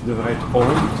objet qui devrait être autre.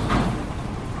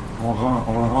 On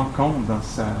le rencontre dans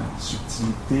sa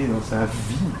subtilité, dans sa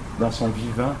vie, dans son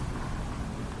vivant.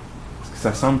 Est-ce que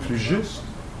ça semble plus juste?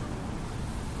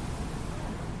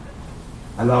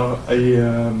 Alors, et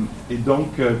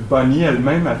donc, Bonnie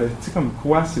elle-même avait, tu sais, comme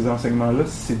quoi ces enseignements-là,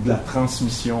 c'est de la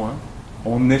transmission. Hein?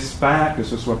 On espère que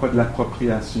ce ne soit pas de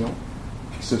l'appropriation,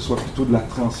 puis que ce soit plutôt de la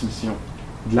transmission.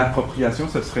 De l'appropriation,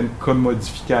 ce serait une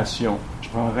commodification. Je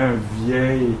prendrais un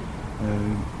vieil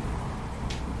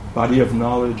body of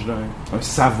knowledge, un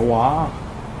savoir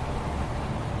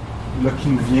là, qui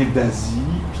nous vient d'Asie,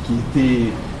 puis qui a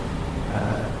été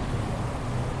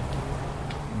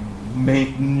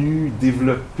maintenu,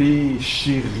 développé,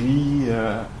 chéri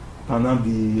pendant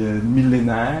des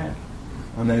millénaires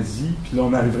en Asie. Puis là,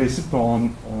 on arriverait ici, puis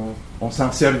on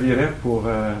s'en servirait pour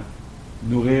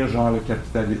nourrir genre le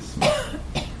capitalisme.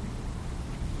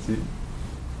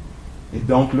 Et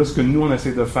donc là, ce que nous on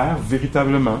essaie de faire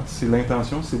véritablement, c'est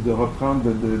l'intention, c'est de reprendre,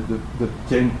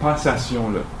 qu'il y ait une passation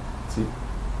là. T'sais.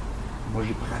 Moi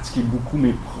j'ai pratiqué beaucoup,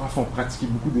 mes profs ont pratiqué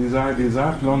beaucoup des heures,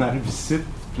 puis là on arrive ici,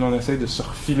 puis là on essaie de se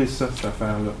refiler ça, cette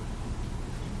affaire-là.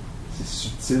 C'est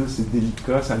subtil, c'est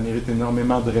délicat, ça mérite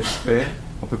énormément de respect.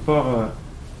 On peut pas,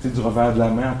 du revers de la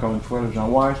main, encore une fois,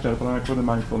 genre ouais, je t'ai repris un cours de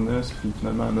mindfulness, puis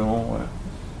finalement non.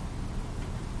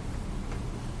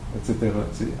 Etc.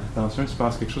 T'sais, attention, il se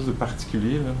passe quelque chose de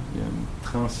particulier. Là. Il y a une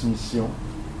transmission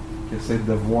qui essaie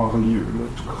d'avoir lieu, là,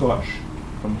 tout croche,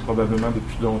 comme probablement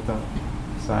depuis longtemps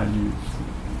ça a lieu. T'sais.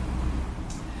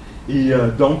 Et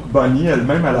donc, Bonnie,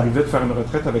 elle-même, elle arrivait de faire une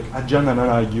retraite avec Ajahn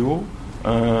Analayo,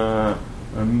 un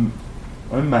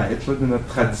maître là, de notre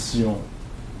tradition.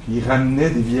 Puis il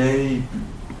ramenait des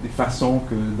façons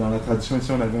que dans la tradition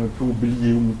ici, on avait un peu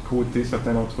oublié ou mis de côté,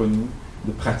 certains d'entre nous,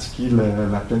 de pratiquer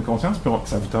la pleine conscience. Puis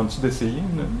ça vous tente-tu d'essayer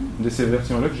une de ces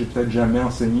versions-là que j'ai peut-être jamais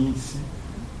enseignées ici?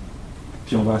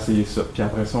 Puis on va essayer ça. Puis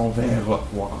après ça, on verra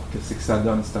voir qu'est-ce que ça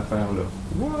donne, cette affaire-là.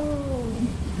 Wow!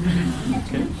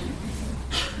 Okay.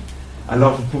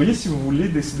 Alors, vous pourriez, si vous voulez,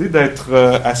 décider d'être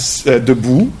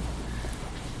debout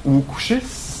ou couché.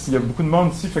 Il y a beaucoup de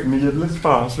monde ici, mais il y a de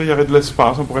l'espace. Là, il y aurait de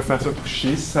l'espace. On pourrait faire ça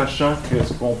couché, sachant que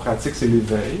ce qu'on pratique, c'est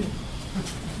l'éveil.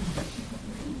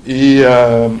 Et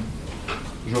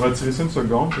je vais retirer ça une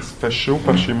seconde, parce qu'il fait chaud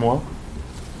par chez moi.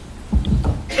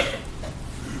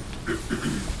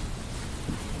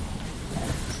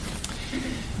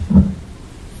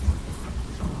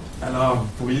 Alors, vous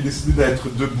pourriez décider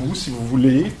d'être debout, si vous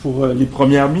voulez, pour les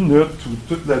premières minutes ou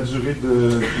toute la durée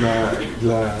de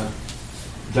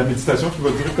la méditation, qui va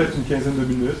durer peut-être une quinzaine de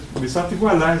minutes. Mais sentez-vous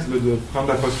à l'aise là, de prendre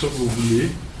la posture que vous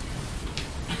voulez.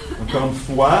 Encore une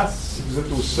fois, si vous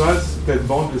êtes au sol, c'est peut-être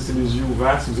bon de laisser les yeux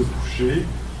ouverts si vous êtes couché,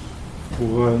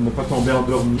 pour ne pas tomber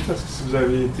endormi, parce que si vous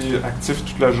avez été actif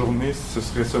toute la journée, ce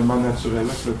serait seulement naturel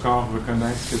là, que le corps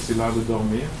reconnaisse que c'est l'heure de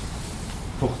dormir.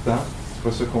 Pourtant, c'est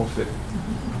pas ce qu'on fait.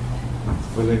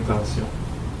 C'est pas l'intention.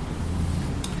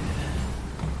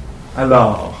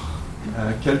 Alors,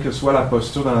 quelle que soit la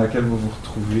posture dans laquelle vous vous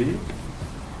retrouvez,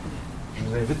 je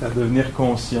vous invite à devenir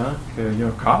conscient qu'il y a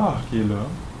un corps qui est là,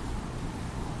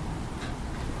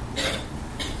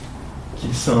 qui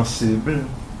est sensible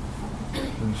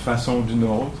d'une façon ou d'une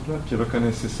autre, là, puis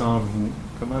reconnaissez ça en vous.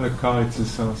 Comment le corps est-il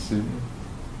sensible?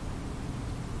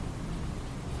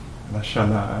 À la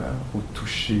chaleur, au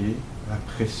toucher, à la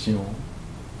pression,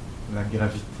 à la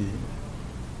gravité.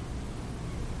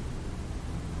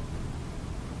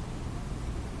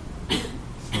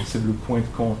 Sensible au point de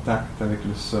contact avec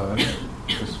le sol,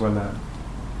 que ce soit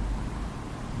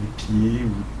les pieds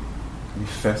ou les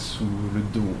fesses ou le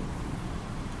dos.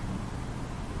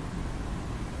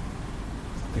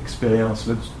 Cette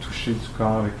expérience-là du toucher du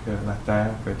corps avec la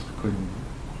terre peut être connue.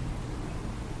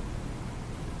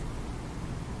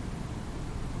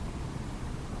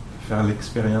 Faire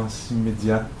l'expérience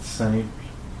immédiate, simple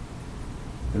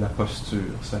de la posture,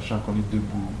 sachant qu'on est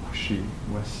debout, couché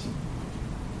ou assis.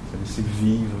 Laissez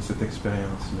vivre cette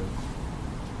expérience-là.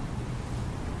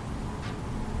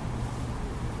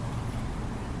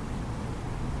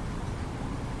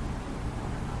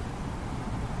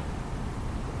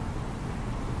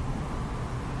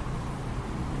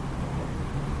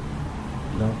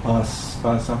 Là, en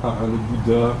passant par le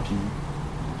Bouddha, puis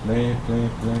plein de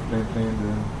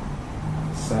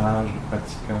sages, de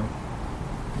pratiquants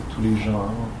de tous les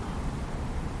genres.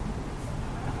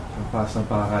 En passant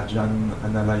par Ajahn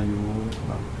Analayo,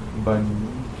 par Bonnie,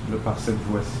 puis là, par cette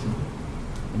voie-ci.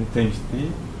 On est invité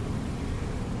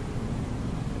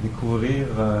à découvrir,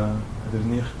 à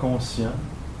devenir conscient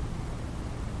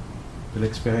de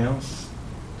l'expérience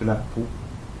de la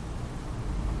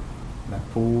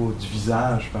peau du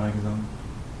visage, par exemple.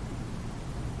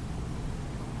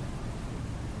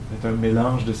 C'est un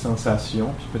mélange de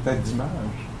sensations, puis peut-être d'images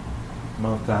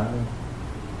mentales.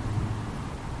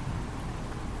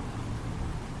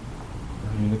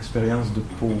 Une expérience de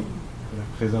peau, de la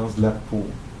présence de la peau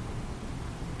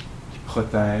qui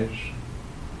protège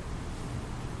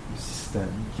le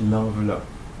système, qui l'enveloppe.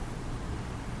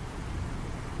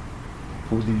 La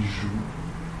peau des joues,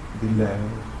 des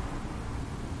lèvres,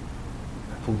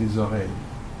 la peau des oreilles,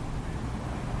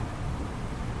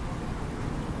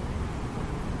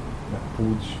 la peau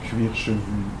du cuir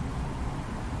chevelu,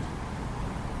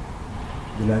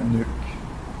 de la nuque,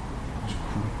 du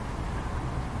cou.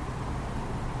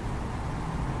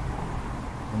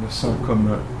 On le sent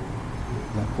commun,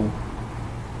 la peau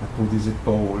des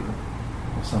épaules.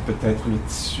 On sent peut-être le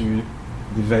tissu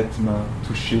des vêtements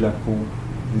toucher la peau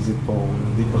des épaules,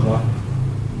 des bras.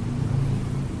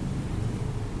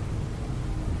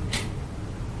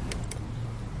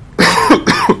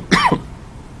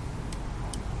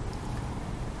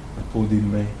 La peau des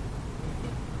mains.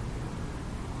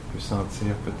 On peut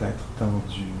sentir peut-être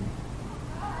tendu,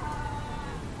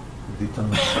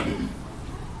 détendu.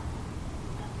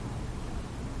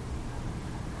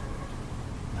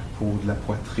 De la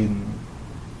poitrine,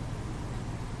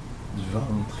 du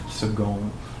ventre qui se gonfle,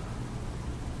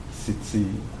 qui s'étire,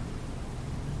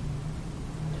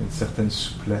 qui a une certaine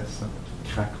souplesse, qui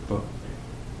ne craque pas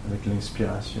avec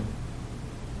l'inspiration,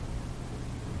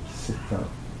 qui s'étend.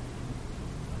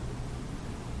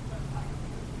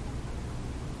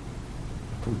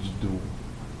 La peau du dos,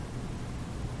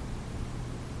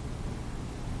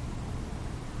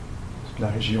 la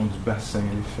région du bassin,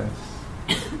 les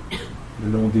fesses,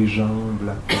 le long des jambes,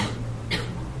 la peau,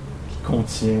 qui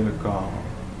contient le corps,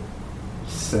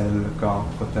 qui scelle le corps,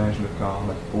 protège le corps,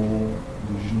 la peau,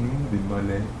 des genoux, des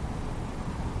mollets.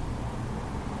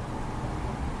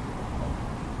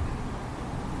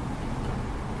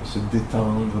 Se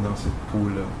détendre dans cette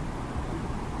peau-là,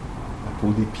 la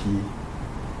peau des pieds.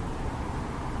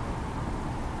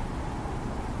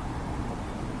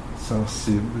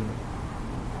 Sensible.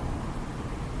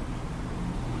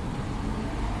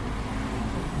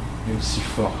 Mais aussi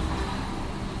forte.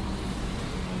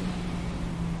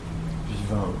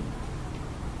 Vivante.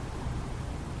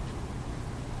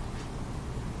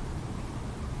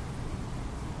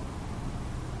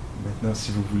 Maintenant,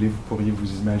 si vous voulez, vous pourriez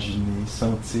vous imaginer,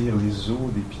 sentir les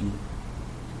os des pieds.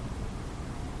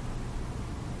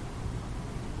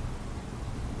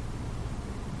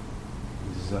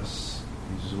 Les os,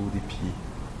 les os des pieds.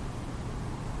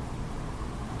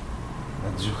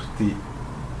 La dureté.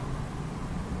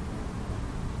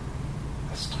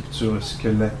 La structure, le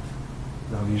squelette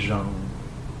dans les jambes.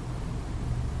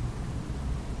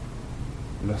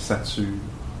 L'ossature.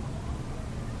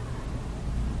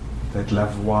 Peut-être la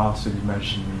voir, se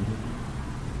l'imaginer,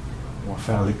 ou en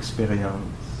faire l'expérience,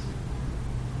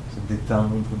 se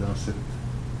détendre dans cette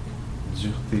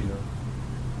dureté-là,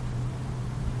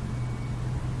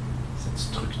 cette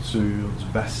structure du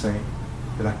bassin,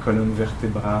 de la colonne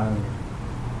vertébrale,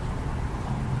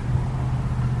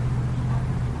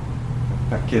 un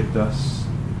paquet d'os,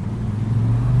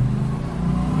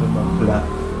 d'omoplates,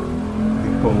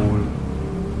 d'épaules,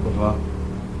 bras,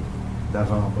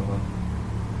 d'avant-bras.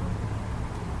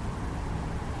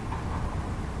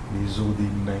 Les os des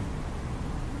mains,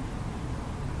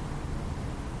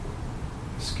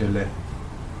 le squelette,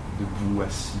 debout,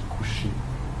 assis, couché,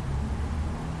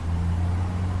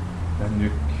 la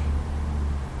nuque,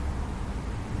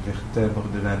 les vertèbres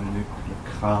de la nuque, le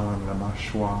crâne, la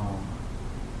mâchoire,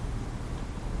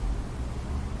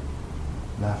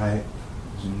 l'arête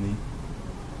du nez,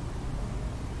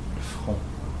 le front,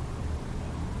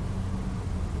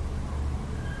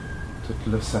 toute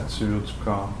l'ossature du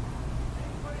corps.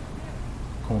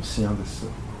 Conscient de ça.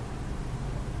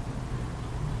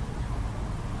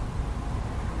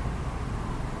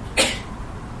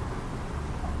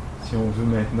 Si on veut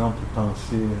maintenant, on peut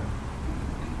penser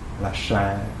à la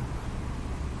chair,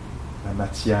 la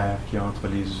matière qui est entre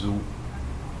les os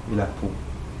et la peau.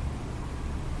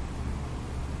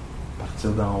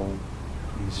 Partir d'en haut,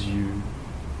 les yeux,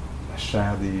 la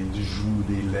chair du joug,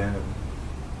 des lèvres,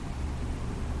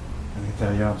 à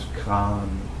l'intérieur du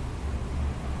crâne,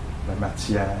 la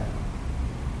matière,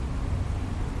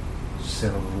 du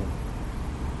cerveau,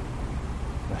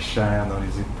 la chair dans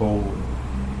les épaules,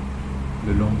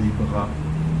 le long des bras,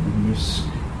 les muscles,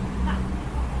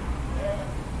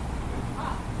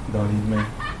 dans les mains,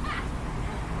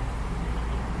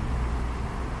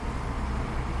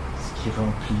 ce qui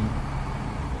remplit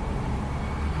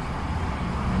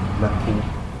la peau,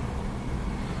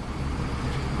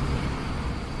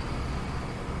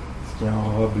 ce qui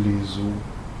enrobe les os,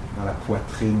 dans la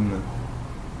poitrine,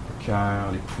 le cœur,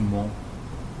 les poumons,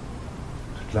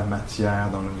 toute la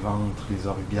matière dans le ventre, les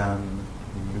organes,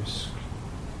 les muscles.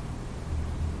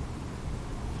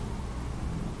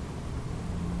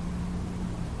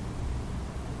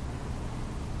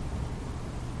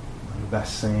 Dans le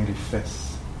bassin, les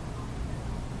fesses,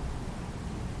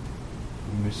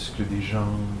 les muscles des jambes,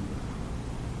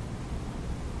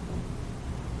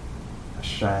 la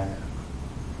chair,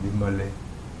 les mollets.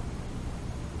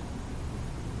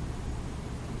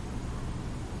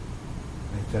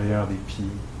 L'intérieur des pieds,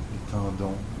 les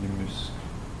tendons, les muscles,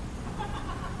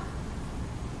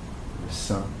 le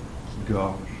sang qui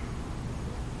gorge,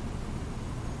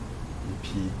 les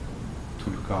pieds, tout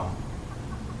le corps.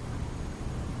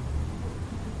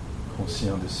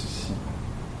 Conscient de ceci.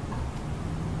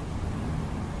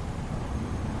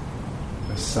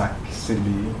 Le sac scellé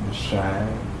de chair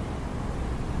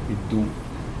et d'eau,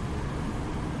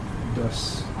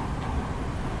 d'os.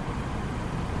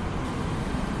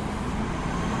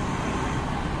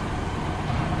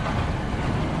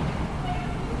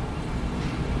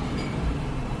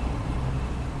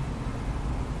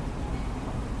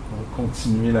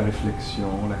 Continuer la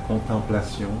réflexion, la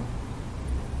contemplation,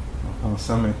 en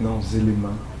pensant maintenant aux éléments,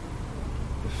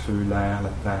 le feu, l'air, la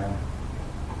terre,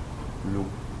 l'eau.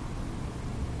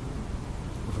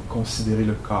 On va considérer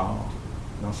le corps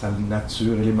dans sa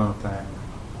nature élémentaire.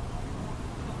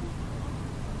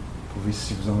 Vous pouvez,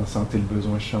 si vous en sentez le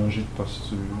besoin, changer de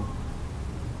posture.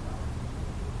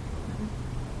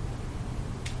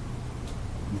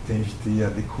 Il est invité à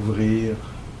découvrir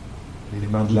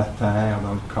l'élément de la terre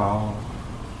dans le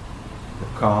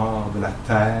corps de la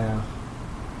terre,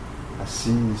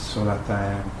 assise sur la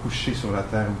terre, couché sur la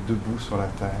terre ou debout sur la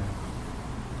terre.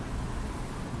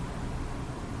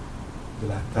 De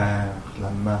la terre,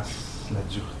 la masse, la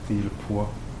dureté, le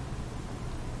poids.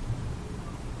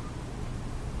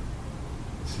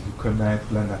 C'est de connaître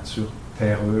la nature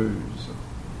terreuse,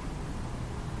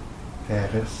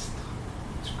 terrestre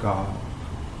du corps.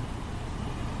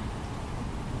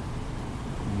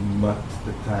 Une motte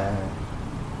de terre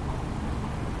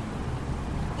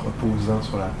reposant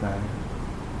sur la terre.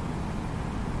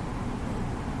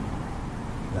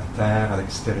 La terre à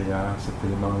l'extérieur, cet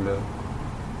élément-là,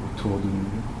 autour de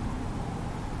nous.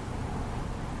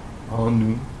 En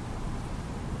nous,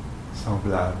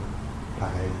 semblable,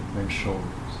 pareil, même chose.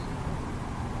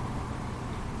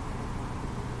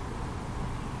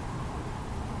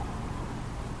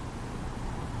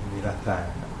 On est la terre.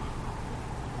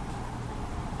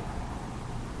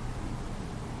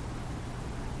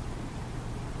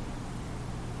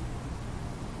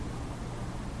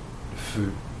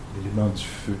 Feu, l'élément du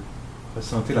feu.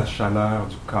 Ressentez la chaleur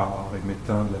du corps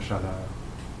émettant de la chaleur.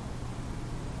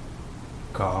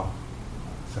 Corps,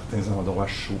 certains endroits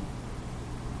chauds.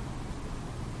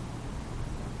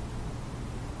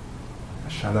 La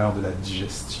chaleur de la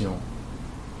digestion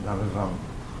dans le ventre.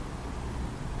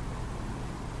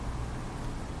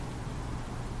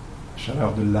 La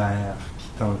chaleur de l'air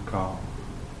quittant le corps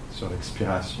sur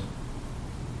l'expiration.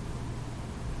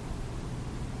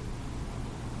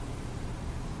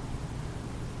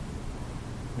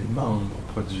 Les membres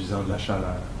produisant de la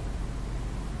chaleur,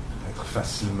 peut-être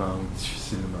facilement ou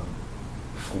difficilement,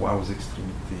 froid aux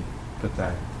extrémités,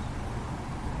 peut-être.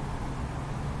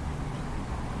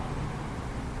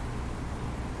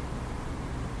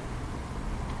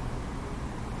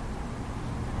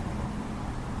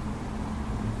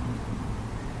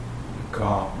 Le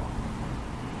corps,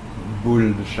 une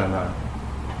boule de chaleur,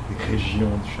 des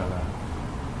régions de chaleur.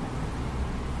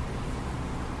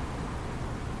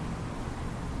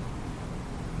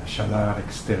 Chaleur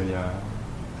extérieure,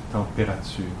 la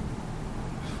température,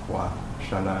 froid,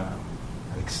 chaleur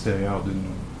à l'extérieur de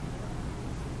nous,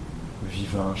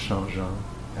 vivant, changeant,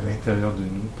 à l'intérieur de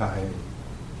nous, pareil,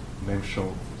 même chose.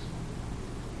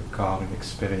 Le corps, une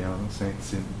expérience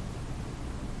intime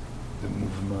de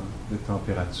mouvement, de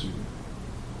température.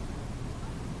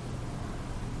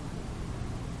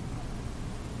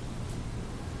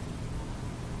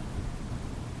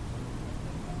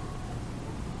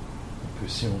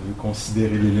 Si on veut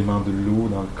considérer l'élément de l'eau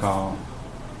dans le corps,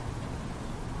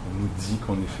 on nous dit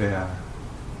qu'on est fait à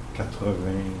 80,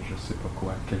 je ne sais pas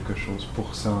quoi, quelque chose,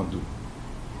 % d'eau.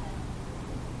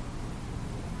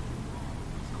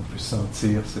 On peut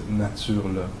sentir cette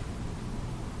nature-là,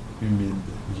 humide,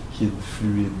 liquide,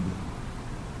 fluide,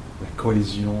 la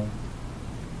cohésion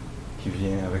qui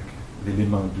vient avec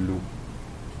l'élément de l'eau.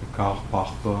 Le corps ne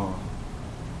part pas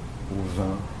au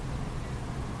vent,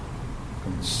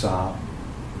 comme du sable,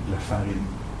 de la farine,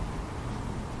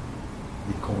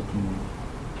 des contenus.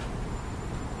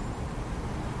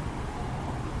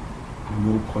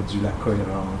 L'eau produit la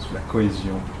cohérence, ou la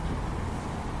cohésion plutôt.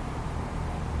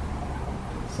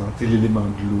 Sentez l'élément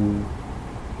de l'eau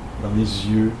dans les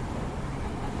yeux,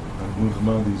 dans le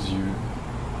mouvement des yeux.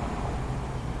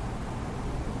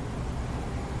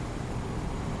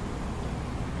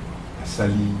 La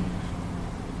salive,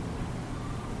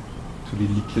 tous les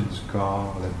liquides du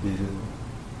corps, la bile,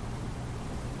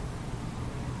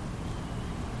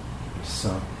 le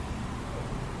sang,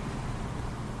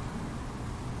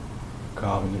 le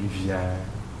corps, une rivière,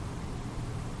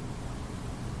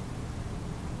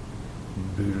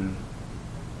 une bulle.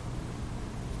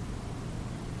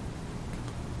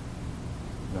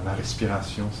 Dans la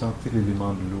respiration, sentez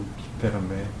l'élément de l'eau qui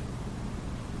permet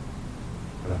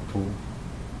à la peau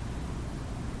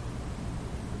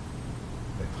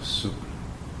d'être souple.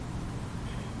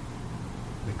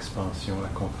 L'expansion, la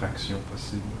contraction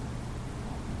possible,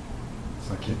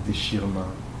 sans qu'il y ait de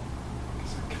déchirement, que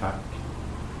ça craque.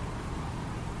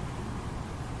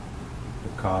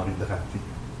 Le corps hydraté.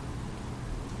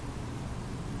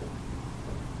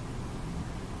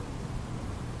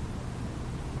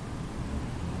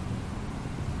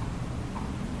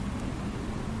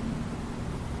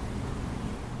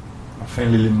 Enfin,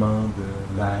 l'élément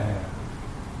de l'air.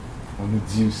 On nous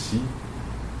dit aussi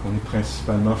qu'on est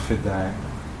principalement fait d'air.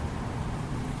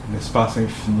 Un espace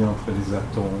infini entre les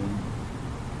atomes.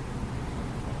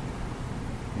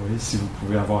 Vous voyez, si vous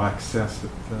pouvez avoir accès à cette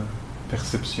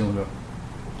perception-là,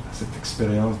 à cette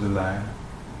expérience de l'air,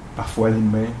 parfois les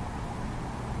mains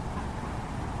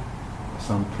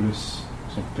semblent plus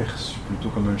sont perçus plutôt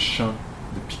comme un champ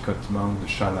de picotement, de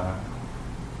chaleur.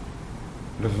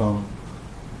 Le ventre,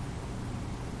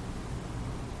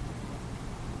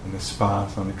 un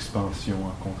espace en expansion,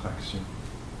 en contraction.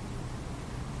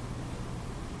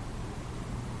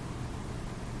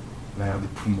 L'air des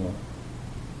poumons.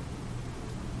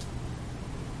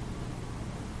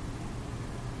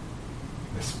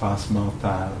 L'espace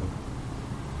mental.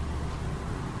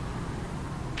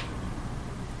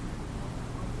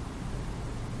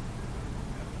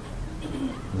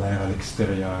 L'air à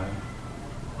l'extérieur.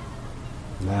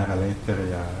 L'air à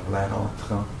l'intérieur. L'air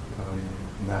entrant par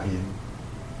les narines.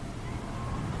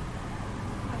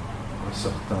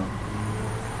 Ressortant.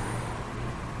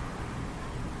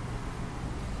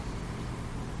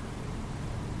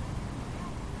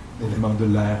 L'élément de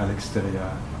l'air à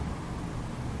l'extérieur.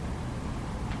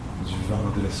 Du vent,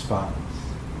 de l'espace.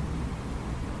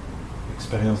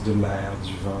 L'expérience de l'air,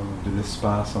 du vent, de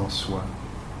l'espace en soi.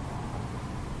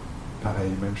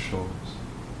 Pareil, même chose.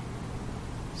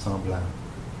 Semblable.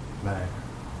 L'air.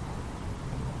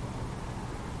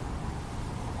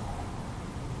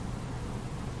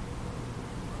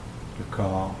 Le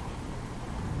corps.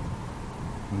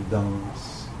 Une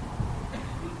danse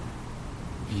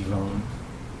vivante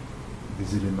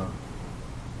des éléments.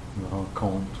 Une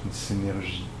rencontre, une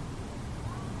synergie.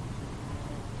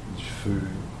 Du feu,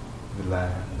 de l'air,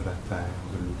 de la terre,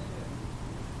 de l'eau.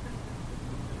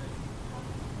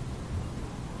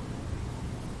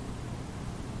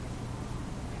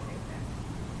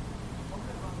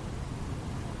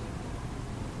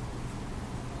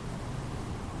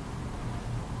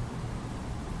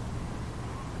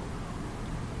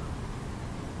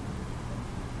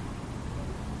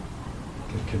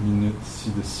 Quelques minutes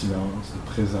ici de silence,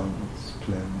 de présence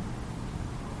pleine,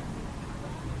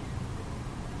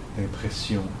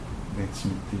 d'impression,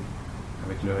 d'intimité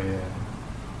avec le réel.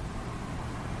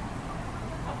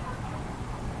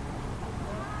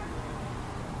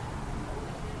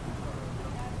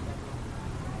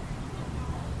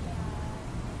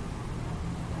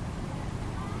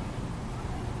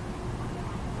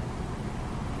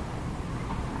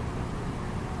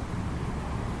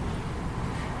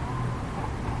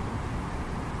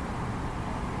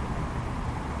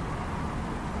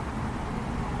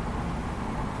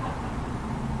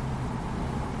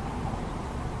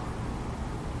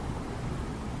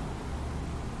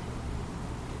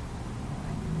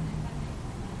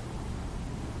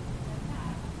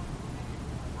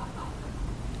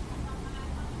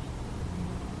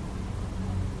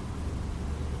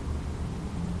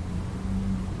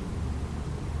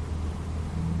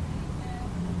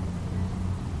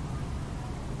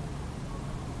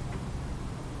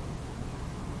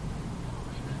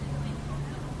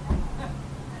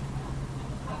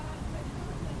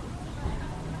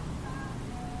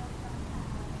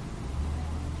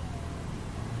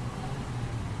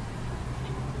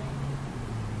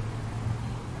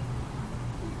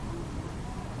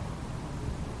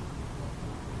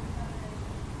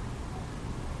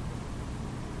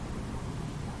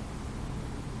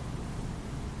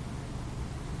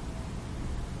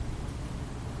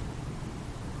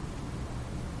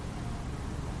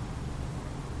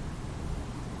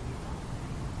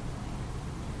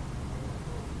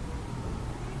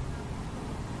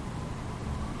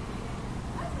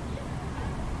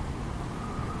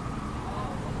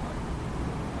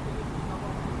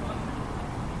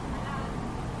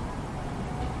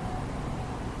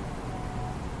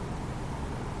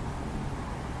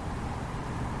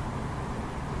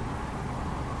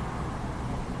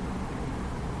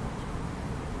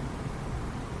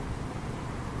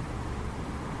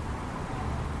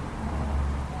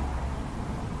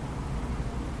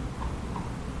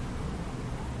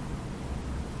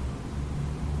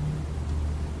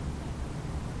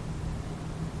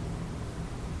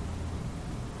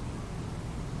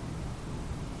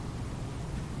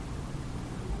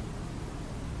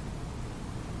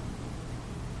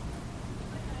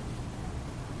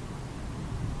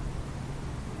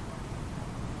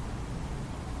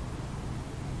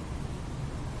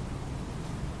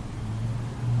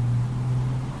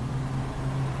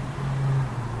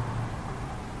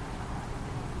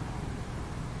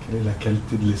 Quelle est la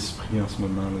qualité de l'esprit en ce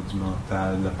moment, là, du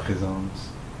mental, de la présence?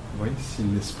 Vous voyez, si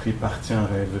l'esprit partit en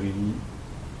rêverie,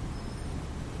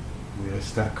 vous est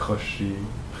resté accroché,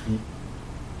 pris,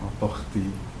 emporté,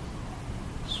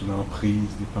 sous l'emprise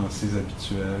des pensées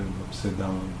habituelles,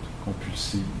 obsédantes,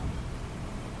 compulsives.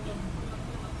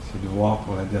 C'est de voir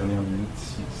pour la dernière minute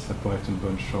si ça pourrait être une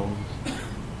bonne chose,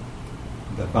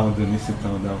 d'abandonner ces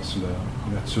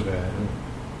tendances-là, naturelles,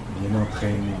 bien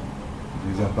entraînées,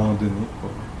 de les abandonner pour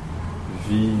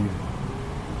vivre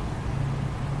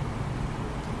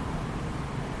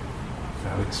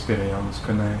vers l'expérience,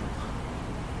 connaître.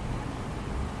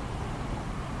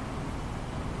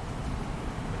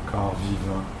 Le corps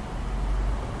vivant,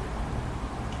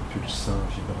 pulsant,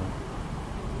 vibrant,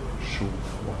 chaud,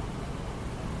 froid.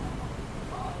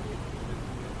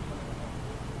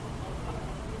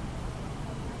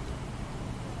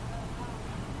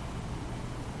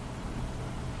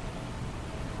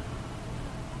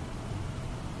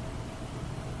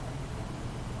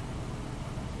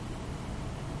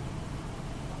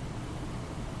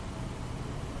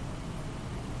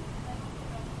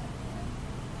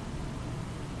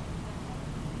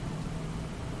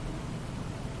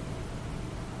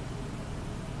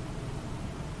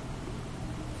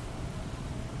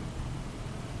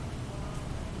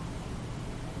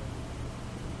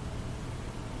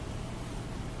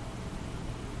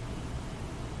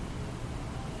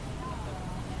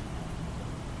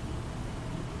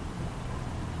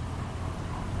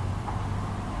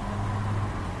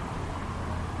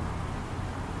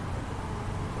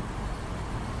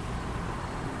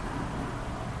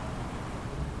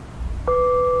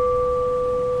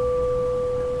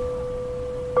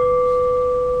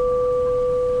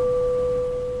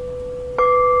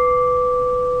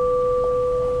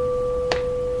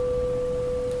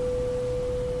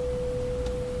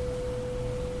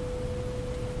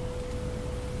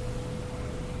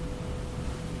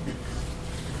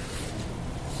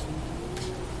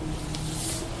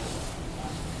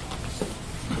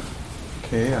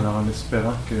 Ok, alors en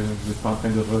espérant que vous n'êtes pas en train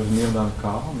de revenir dans le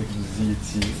corps, mais que vous y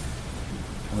étiez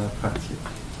dans la pratique.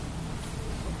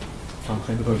 Pas en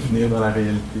train de revenir dans la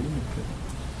réalité, mais que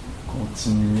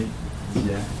continuer d'y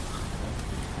être.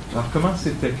 Alors comment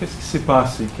c'était? Qu'est-ce qui s'est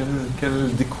passé?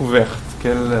 Quelle découverte?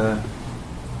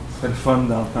 Serait le fun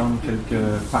d'entendre quelques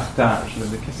partages là,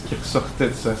 de qu'est-ce qui ressortait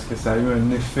de ça? Est-ce que ça a eu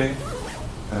un effet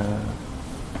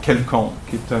quelconque,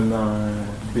 étonnant,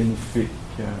 bénéfique,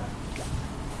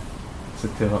 etc.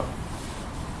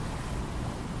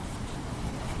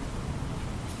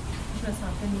 Je me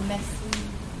sentais massive.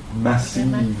 Massive.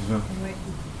 Vraiment, oui.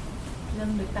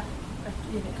 Pleine de partout.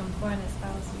 Il y avait comme pas un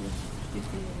espace. Tout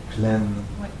était... Pleine.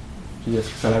 Oui. Puis est-ce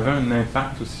que ça avait un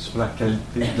impact aussi sur la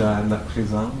qualité de la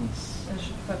présence? Je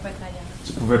ne pouvais pas être ailleurs.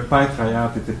 Tu ne pouvais pas être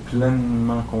ailleurs, tu étais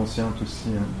pleinement consciente aussi.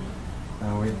 Hein?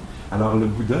 Ah oui. Alors le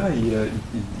Bouddha, il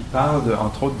parle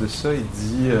entre autres de ça, il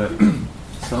dit,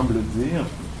 il semble dire,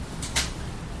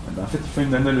 en fait il fait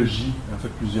une analogie, en fait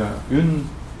plusieurs. Une,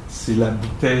 c'est la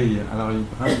bouteille. Alors il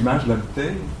prend l'image de la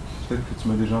bouteille, peut-être que tu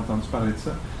m'as déjà entendu parler de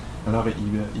ça. Alors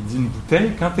il dit une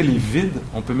bouteille, quand elle est vide,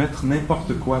 on peut mettre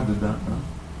n'importe quoi dedans. Hein?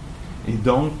 Et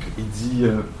donc, il dit,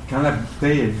 quand la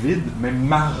bouteille est vide, même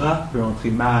Mara peut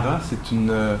entrer. Mara, c'est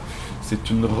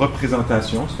une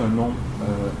représentation, c'est un nom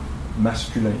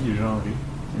masculin, il est genré,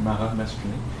 c'est Mara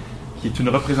masculin, qui est une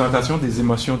représentation des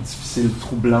émotions difficiles,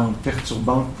 troublantes,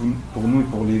 perturbantes pour nous et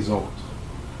pour les autres.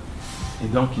 Et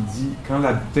donc, il dit, quand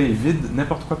la bouteille est vide,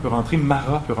 n'importe quoi peut rentrer,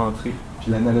 Mara peut rentrer.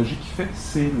 Puis l'analogie qu'il fait,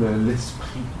 c'est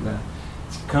l'esprit.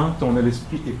 Quand on a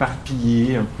l'esprit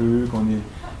éparpillé un peu,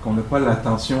 qu'on n'a pas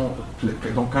l'attention.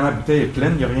 Donc, quand la bouteille est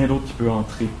pleine, il n'y a rien d'autre qui peut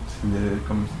entrer. C'est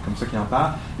comme ça qu'il en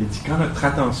parle. Il dit, quand notre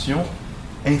attention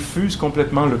infuse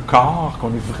complètement le corps, qu'on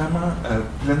est vraiment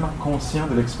pleinement conscient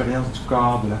de l'expérience du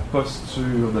corps, de la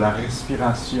posture, de la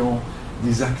respiration,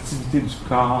 des activités du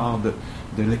corps,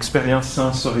 de l'expérience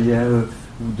sensorielle,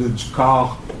 ou du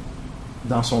corps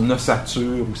dans son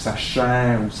ossature, ou sa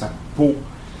chair, ou sa peau,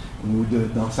 ou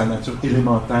dans sa nature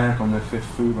élémentaire qu'on a fait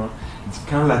feu. Hein. Il dit,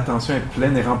 quand l'attention est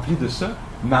pleine et remplie de ça,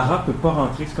 Mara ne peut pas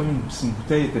rentrer, c'est comme si une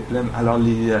bouteille était pleine. Alors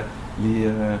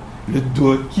le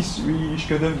doute, qui suis-je,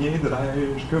 que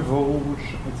deviendrai-je, que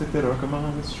vaux-je, etc., comment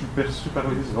je suis perçu par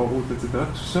les autres, etc.,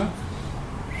 tout ça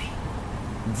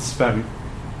disparu.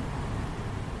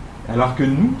 Alors que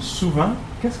nous, souvent,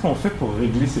 qu'est-ce qu'on fait pour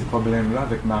régler ces problèmes-là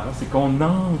avec Mara? C'est qu'on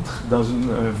entre dans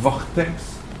un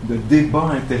vortex de débat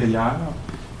intérieur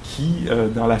qui,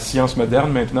 dans la science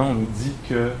moderne, maintenant, on nous dit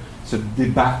que se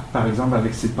débattre, par exemple,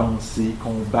 avec ses pensées,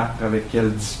 combattre avec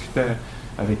elles, discuter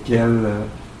avec elles,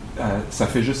 ça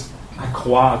fait juste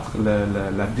accroître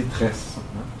la détresse.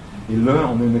 Hein? Et là,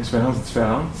 on a une expérience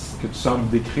différente. Ce que tu sembles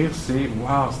décrire, c'est «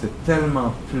 Wow, c'était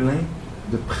tellement plein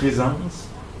de présence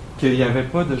qu'il n'y avait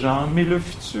pas de genre « mais le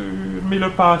futur, mais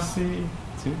le passé ».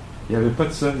 Tu sais? Il n'y avait pas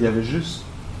de ça, il y avait juste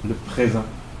le présent.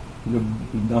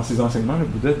 Dans ses enseignements, le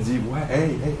Bouddha dit « Ouais,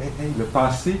 hey, le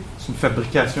passé, c'est une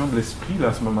fabrication de l'esprit là,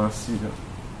 à ce moment-ci.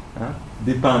 Là. Hein?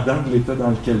 Dépendant de l'état dans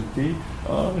lequel tu es.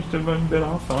 Ah, j'étais tellement une belle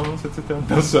enfance, etc.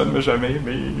 Personne ne m'a jamais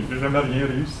aimé, j'ai jamais rien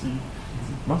réussi.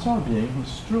 Je m'en sors bien, je me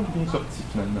suis toujours bien sorti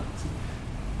finalement. Tu sais.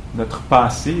 Notre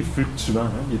passé est fluctuant,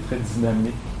 hein? Il est très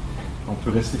dynamique. On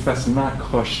peut rester facilement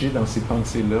accroché dans ces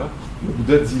pensées-là. Le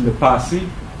Bouddha dit le passé,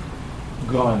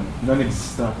 gone, non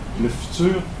existant. Le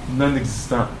futur, non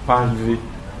existant, pas arrivé.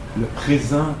 Le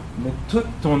présent, mets toute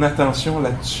ton attention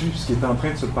là-dessus, ce qui est en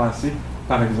train de se passer,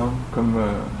 par exemple, comme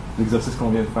l'exercice qu'on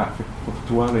vient de faire. Fait que pour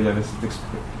toi, là, il y avait cette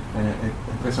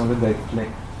impression-là d'être plein.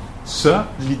 Ça,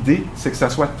 l'idée, c'est que ça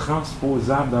soit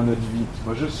transposable dans notre vie. C'est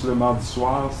pas juste le mardi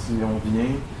soir, si on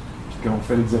vient, puis qu'on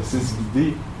fait l'exercice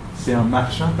guidé, c'est en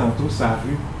marchant tantôt sur la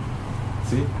rue.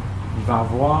 Tu sais, il va y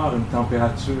avoir une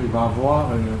température, il va y avoir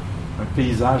un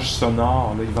paysage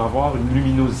sonore, là, il va y avoir une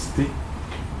luminosité.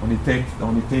 On est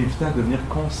invité à devenir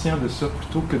conscient de ça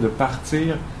plutôt que de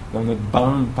partir dans notre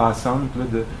bande passante là,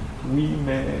 de « oui,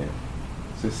 mais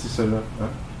ceci, cela hein? ».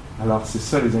 Alors, c'est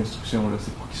ça les instructions, là,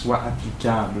 c'est pour qu'ils soient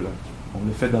applicables. On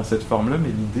le fait dans cette forme-là, mais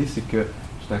l'idée, c'est que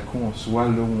tout à coup, on soit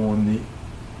là où on est.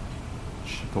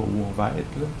 Je ne sais pas où on va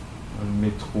être, là. Dans le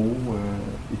métro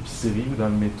épicerie ou dans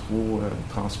le métro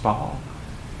transport,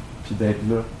 puis d'être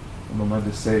là au moment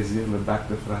de saisir le bac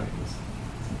de fraises.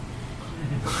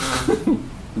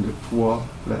 Le poids,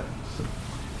 là, tout ça.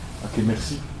 OK,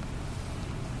 merci.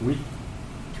 Oui?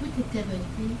 Tout était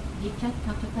relié. Quand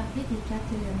tu parlais des 4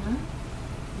 éléments,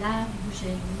 l'air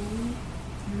bougeait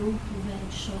l'eau pouvait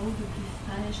être chaude ou plus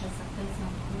fraîche à certains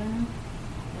endroits.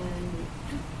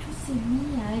 Tout s'est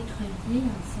mis à être lié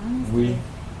ensemble. Oui.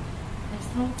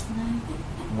 Extraordinaire.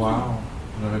 Wow!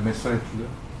 J'aurais aimé ça être là.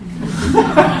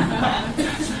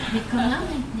 Mais comment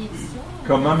maintenir ça?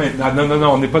 Comment maintenir?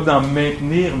 Non, on n'est pas dans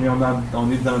maintenir, mais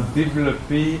on est dans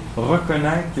développer,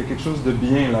 reconnaître qu'il y a quelque chose de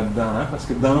bien là-dedans. Hein? Parce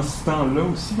que dans ce temps-là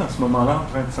aussi, dans ce moment-là, en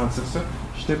train de sentir ça,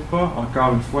 je n'étais pas,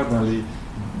 encore une fois, dans les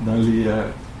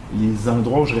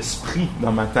endroits où je reste pris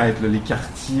dans ma tête, là, les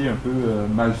quartiers un peu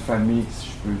malfamés, si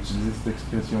je peux utiliser cette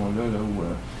expression-là, là, où,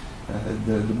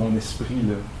 de mon esprit,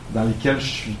 là, dans lesquels je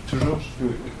suis toujours,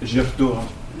 j'y retourne.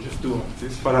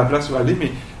 C'est pas la place où aller,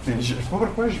 mais je ne sais pas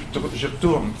pourquoi je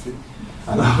retourne. T'sais.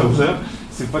 Alors là,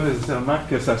 c'est pas nécessairement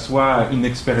que ça soit une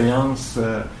expérience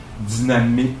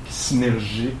dynamique,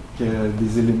 synergique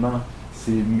des éléments.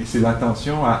 Mais c'est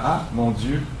l'attention à « Ah, mon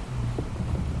Dieu !»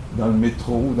 dans le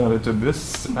métro ou dans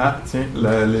l'autobus, ah, tiens,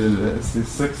 c'est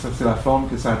ça que c'est la forme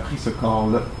que ça a pris, ce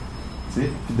corps-là. Puis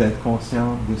d'être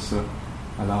conscient de ça.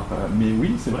 Alors, mais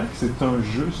oui, c'est vrai que c'est un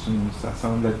jeu, ça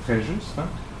semble être très juste, hein,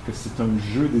 que c'est un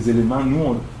jeu des éléments. Nous,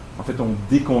 on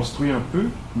déconstruit un peu,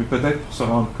 mais peut-être pour se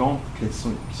rendre compte qu'ils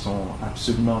sont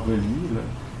absolument reliés, là.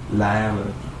 L'air, là,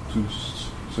 tout ce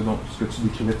que tu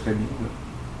décrivais très bien. Là.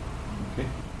 Okay.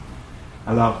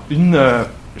 Alors,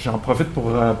 j'en profite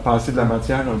pour passer de la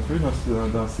matière un peu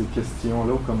dans ces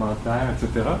questions-là, aux commentaires,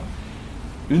 etc.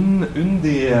 Une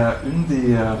des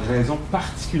raisons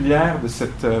particulières de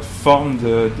cette forme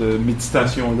de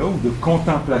méditation-là, ou de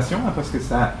contemplation, hein, parce que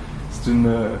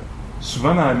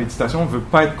souvent dans la méditation, on ne veut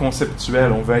pas être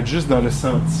conceptuel, on veut être juste dans le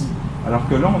senti. Alors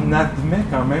que là, on admet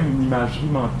quand même une imagerie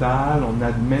mentale, on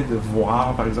admet de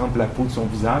voir, par exemple, la peau de son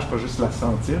visage, pas juste la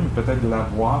sentir, mais peut-être de la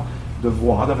voir,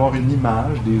 d'avoir une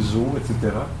image des os,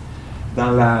 etc.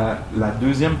 Dans la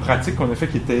deuxième pratique qu'on a fait,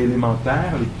 qui était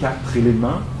élémentaire, les 4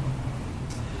 éléments,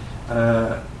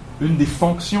 une des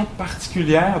fonctions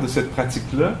particulières de cette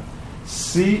pratique-là,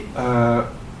 c'est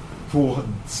pour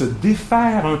se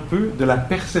défaire un peu de la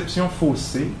perception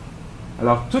faussée.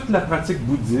 Alors, toute la pratique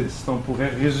bouddhiste, on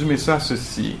pourrait résumer ça à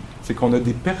ceci, c'est qu'on a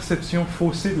des perceptions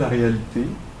faussées de la réalité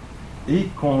et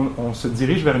qu'on se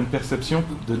dirige vers une perception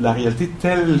de la réalité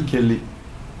telle qu'elle est.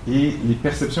 Et les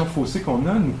perceptions faussées qu'on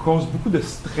a nous causent beaucoup de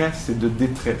stress et de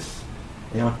détresse.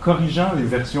 Et en corrigeant les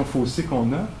versions faussées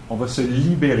qu'on a, on va se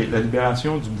libérer. La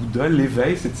libération du Bouddha,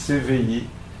 l'éveil, c'est de s'éveiller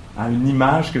à une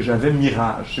image que j'avais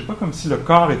mirage. C'est pas comme si le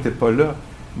corps n'était pas là,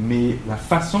 mais la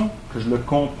façon que je le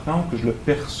comprends, que je le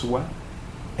perçois,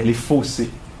 elle est faussée.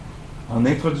 En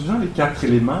introduisant les 4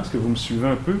 éléments, est-ce que vous me suivez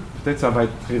un peu? Peut-être ça va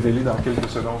être révélé dans quelques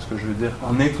secondes ce que je veux dire.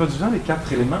 En introduisant les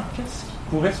 4 éléments, qu'est-ce qui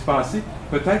pourrait se passer,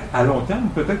 peut-être à long terme,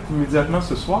 peut-être immédiatement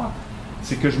ce soir?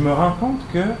 C'est que je me rends compte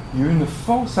qu'il y a une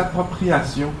fausse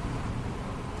appropriation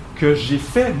que j'ai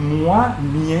fait moi,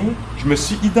 mien, je me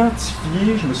suis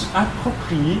identifié, je me suis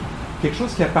approprié quelque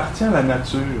chose qui appartient à la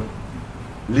nature.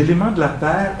 L'élément de la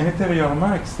terre,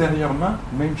 intérieurement, extérieurement,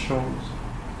 même chose.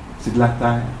 C'est de la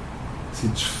terre,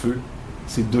 c'est du feu,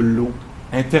 c'est de l'eau,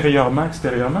 intérieurement,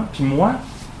 extérieurement, puis moi,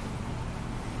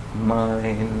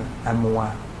 mine à moi.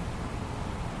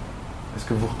 Est-ce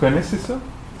que vous reconnaissez ça?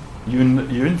 Il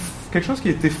y a quelque chose qui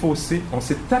a été faussé. On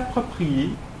s'est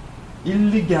approprié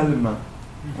illégalement.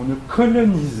 On a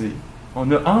colonisé.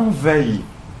 On a envahi.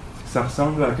 Ça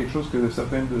ressemble à quelque chose que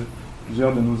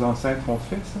plusieurs de nos ancêtres ont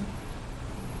fait, ça.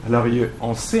 Alors,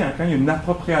 on sait, hein, quand il y a une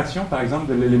appropriation, par exemple,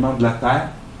 de l'élément de la terre,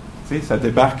 tu sais, ça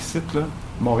débarque ici, là,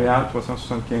 Montréal,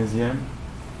 375e,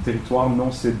 territoire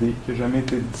non cédé, qui n'a jamais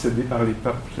été cédé par les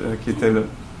peuples qui étaient là,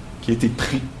 qui a été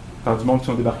pris par du monde qui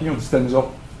sont débarqués. Ils ont dit, c'est à nous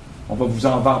autres. On va vous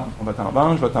en vendre. On va t'en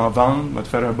vendre, je vais t'en vendre, je vais te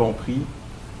faire un bon prix.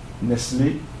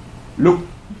 Nestlé, l'eau.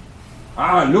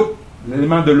 Ah, l'eau,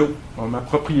 l'élément de l'eau. On va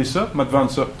m'approprier ça, je vais te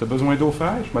vendre ça. Tu as besoin d'eau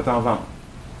fraîche, je vais t'en vendre.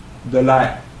 De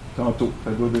l'air, tantôt,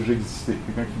 ça doit déjà exister.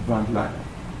 Quelqu'un qui te vend de l'air,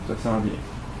 ça sent bien.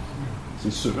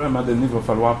 C'est sûr, à un moment donné, il va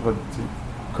falloir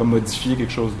commodifier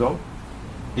quelque chose d'autre.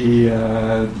 Et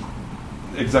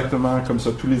exactement comme ça,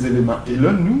 tous les éléments. Et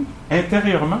là, nous,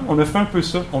 intérieurement, on a fait un peu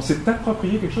ça. On s'est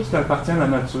approprié quelque chose qui appartient à la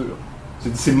nature.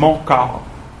 C'est mon corps.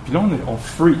 Puis là, on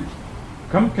freak.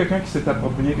 Comme quelqu'un qui s'est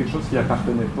approprié quelque chose qui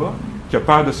n'appartenait pas, qui a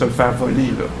peur de se le faire voler,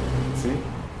 là. T'sais?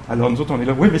 Alors nous autres, on est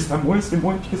là, oui, mais c'est à moi,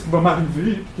 puis qu'est-ce qui va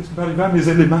m'arriver, puis qu'est-ce qui va arriver à mes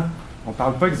éléments? On ne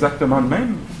parle pas exactement le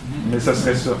même, mais ça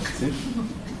serait ça. T'sais?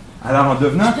 Alors, en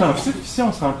devenant attentif, ici,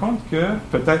 on se rend compte que,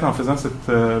 peut-être en faisant cette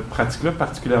pratique-là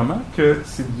particulièrement, que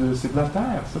c'est de la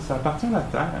terre, ça appartient à la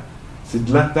terre. C'est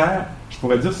de la terre, je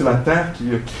pourrais dire, c'est la terre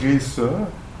qui a créé ça,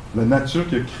 la nature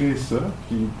qui a créé ça,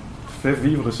 qui fait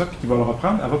vivre ça, puis qui va le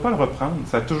reprendre. Elle ne va pas le reprendre,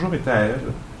 ça a toujours été à elle.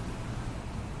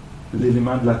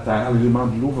 L'élément de la terre, l'élément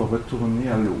de l'eau va retourner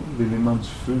à l'eau, l'élément du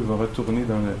feu va retourner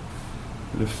dans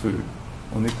le feu.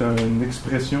 On est une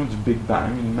expression du Big Bang,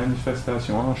 une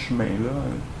manifestation en chemin, là.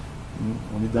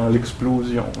 On est dans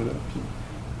l'explosion, là. Puis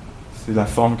c'est la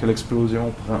forme que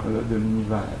l'explosion prend, là, de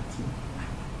l'univers.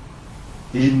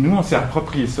 T'sais. Et nous, on s'est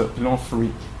approprié ça, puis là, on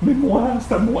freak. Mais moi,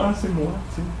 c'est à moi, c'est moi.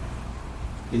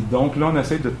 T'sais. Et donc, là, on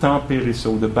essaie de tempérer ça,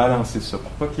 ou de balancer ça,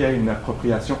 pour pas qu'il y ait une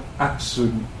appropriation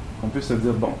absolue. On peut se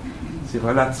dire, bon, c'est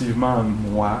relativement à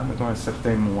moi, mettons un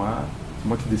certain moi, c'est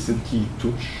moi qui décide qui y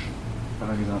touche, par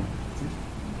exemple. T'sais.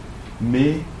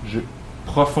 Mais,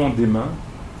 profondément,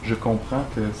 je comprends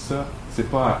que ça, c'est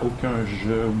pas à aucun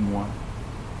je ou moi.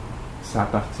 Ça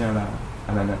appartient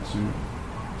à la nature.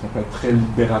 Ça peut être très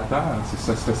libérateur.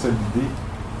 Ça serait ça l'idée,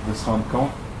 de se rendre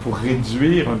compte, pour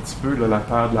réduire un petit peu là, la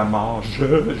peur de la mort. Je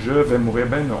vais mourir.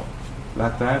 Ben non. La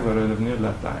terre va redevenir de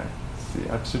la terre.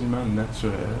 C'est absolument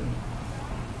naturel.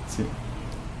 T'sais.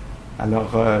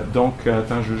 Alors,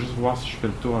 attends, je veux juste voir si je fais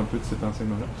le tour un peu de cet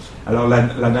enseignement-là. Alors,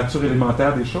 la nature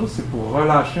élémentaire des choses, c'est pour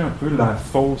relâcher un peu la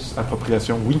fausse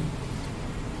appropriation. Oui?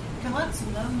 Comment tu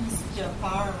nommes ce qui a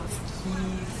peur,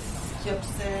 ce qui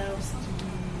observe, ce qui...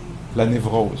 La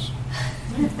névrose.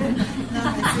 Non, mais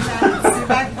c'est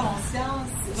la conscience.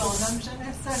 On nomme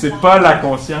jamais ça. C'est pas la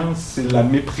conscience, c'est la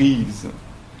méprise.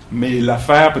 Mais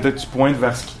l'affaire, peut-être tu pointes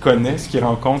vers ce qu'il connaît, ce qu'il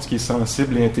rencontre, ce qui est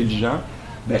sensible et intelligent.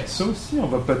 Ben, ça aussi, on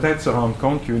va peut-être se rendre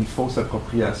compte qu'il y a une fausse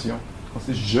appropriation. On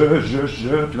se dit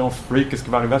puis là on freak, qu'est-ce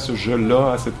qui va arriver à ce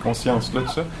je-là, à cette conscience-là,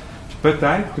 tout ça. Puis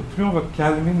peut-être que plus on va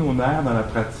calmer nos nerfs dans la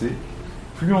pratique,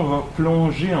 plus on va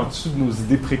plonger en dessous de nos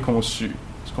idées préconçues,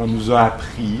 ce qu'on nous a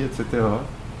appris, etc.,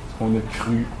 ce qu'on a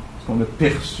cru, ce qu'on a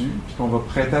perçu, puis qu'on va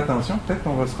prêter attention, peut-être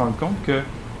qu'on va se rendre compte que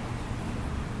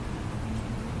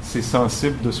c'est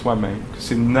sensible de soi-même, que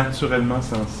c'est naturellement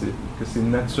sensible, que c'est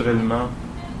naturellement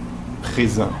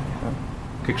présent. Hein?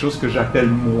 Quelque chose que j'appelle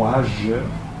moi, je.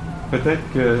 Peut-être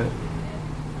que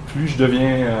plus je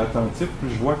deviens attentif, plus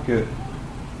je vois que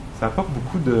ça apporte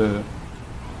beaucoup de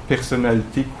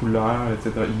personnalité, couleur,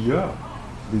 etc. Il y a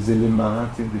des éléments,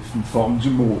 une forme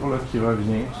d'humour là, qui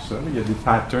revient, tout ça. Il y a des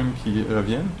patterns qui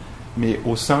reviennent. Mais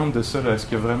au centre de ça, là, est-ce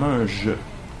qu'il y a vraiment un je?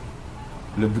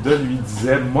 Le Bouddha lui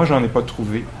disait, moi j'en ai pas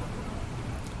trouvé.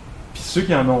 Puis ceux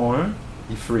qui en ont un,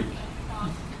 ils freak.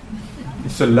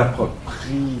 Ils se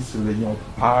l'approprient, ils ont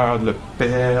peur de le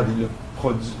perdre,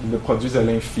 ils le produisent à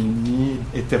l'infini,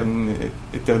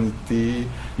 éternité,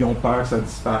 ils ont peur que ça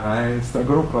disparaisse. C'est un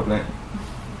gros problème.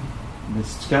 Mais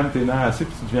si tu calmes tes nerfs assez et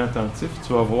tu deviens attentif,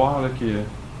 tu vas voir là, qu'il y a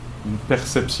une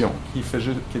perception qui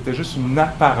était juste une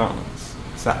apparence.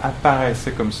 Ça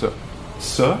apparaissait comme ça.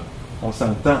 Ça, on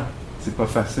s'entend, c'est pas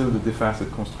facile de défaire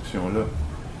cette construction-là.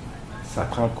 Ça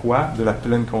prend quoi? De la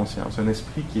pleine conscience. Un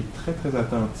esprit qui est très, très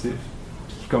attentif,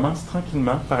 qui commence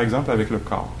tranquillement, par exemple, avec le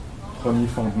corps. Premier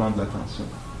fondement de l'attention.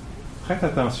 Prête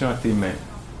attention à tes mains.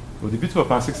 Au début, tu vas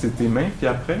penser que c'est tes mains, puis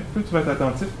après, plus tu vas être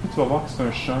attentif, plus tu vas voir que c'est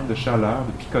un champ de chaleur,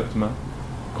 de picotement,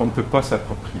 qu'on ne peut pas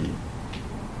s'approprier.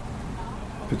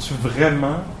 Peux-tu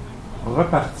vraiment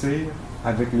repartir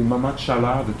avec les moments de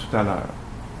chaleur de tout à l'heure,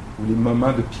 ou les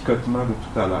moments de picotement de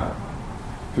tout à l'heure?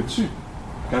 Peux-tu?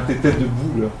 Quand tu étais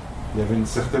debout, là, il y avait une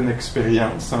certaine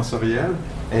expérience sensorielle.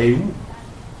 Et où?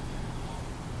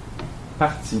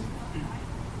 Parti.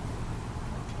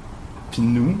 Puis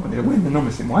nous, on est oui, mais non,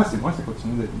 mais c'est moi, ça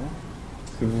continue d'être moi.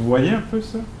 que vous voyez un peu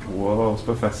ça? Wow, c'est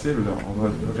pas facile, là. On va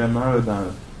vraiment là,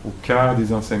 au cœur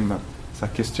des enseignements. Ça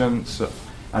questionne ça.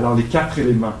 Alors, les 4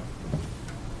 éléments.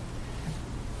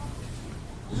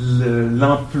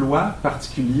 L'emploi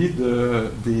particulier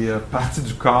des parties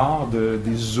du corps,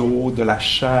 des os, de la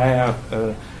chair,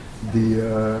 de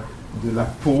la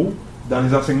peau. Dans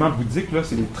les enseignements bouddhiques, là,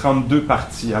 c'est les 32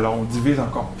 parties. Alors, on divise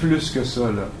encore plus que ça,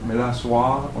 là. Mais là, ce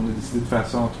soir, on a décidé de faire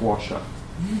ça en 3 shots.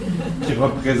 Qui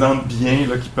représentent bien,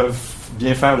 là, qui peuvent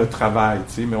bien faire le travail,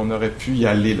 tu sais, mais on aurait pu y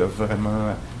aller, là,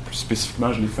 vraiment, plus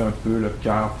spécifiquement, je l'ai fait un peu, le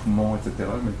cœur, poumon, etc.,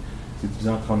 mais c'est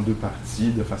divisé en 32 parties,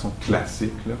 de façon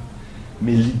classique, là.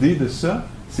 Mais l'idée de ça,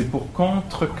 c'est pour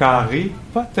contrecarrer,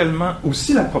 pas tellement,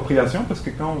 aussi l'appropriation, parce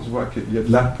que quand on se voit qu'il y a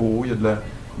de la peau, il y a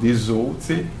des os,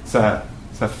 tu sais, ça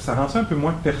rend ça un peu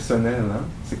moins personnel, hein.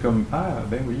 C'est comme, ah,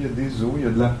 ben oui, il y a des os, il y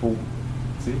a de la peau,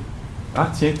 tu sais. Ah,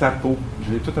 tiens, ta peau.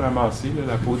 Je l'ai toute ramassée, là,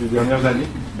 la peau des dernières années.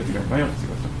 Voyons, c'est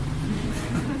quoi ça?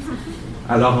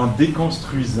 Alors, en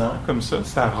déconstruisant comme ça,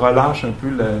 ça relâche un peu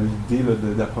l'idée là,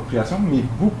 d'appropriation, mais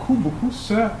beaucoup,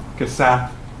 ce que ça,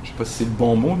 je ne sais pas si c'est le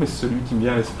bon mot, mais c'est celui qui me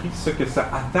vient à l'esprit, ce que ça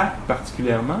attaque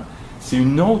particulièrement, c'est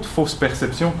une autre fausse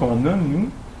perception qu'on a, nous.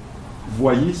 Vous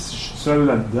voyez, si je suis seul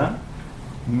là-dedans,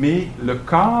 mais le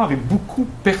corps est beaucoup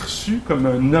perçu comme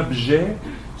un objet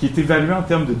qui est évalué en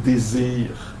termes de désir,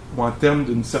 ou en termes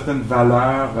d'une certaine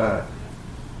valeur,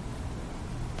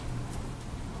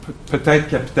 peut-être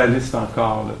capitaliste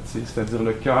encore, là, c'est-à-dire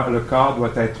le corps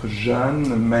doit être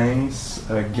jeune, mince,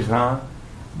 grand,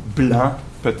 blanc,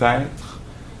 peut-être,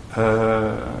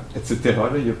 etc.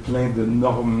 Là, il y a plein de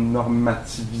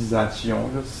normativisation,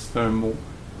 là, c'est un mot,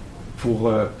 pour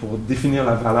définir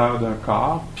la valeur d'un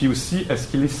corps, puis aussi, est-ce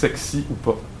qu'il est sexy ou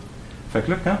pas. Fait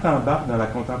que là, quand tu embarques dans la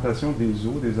contemplation des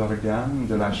os, des organes,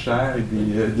 de la chair et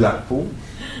de la peau,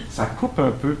 ça coupe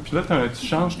un peu. Puis là, tu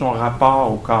changes ton rapport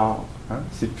au corps. Hein?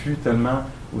 C'est plus tellement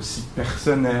aussi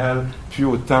personnel, plus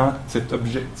autant cet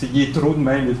objet. Il est trop de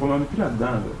même, il est trop de même. Plus là-dedans.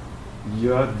 Là. Il y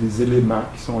a des éléments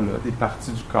qui sont là, des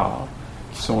parties du corps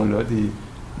qui sont là.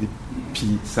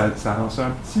 Puis ça rend ça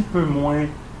un petit peu moins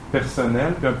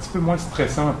personnel, puis un petit peu moins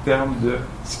stressant en termes de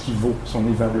ce qui vaut, son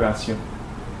évaluation.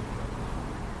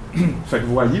 Fait que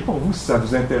vous voyez pour vous si ça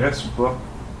vous intéresse ou pas.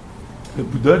 Le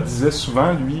Bouddha disait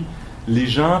souvent, lui, les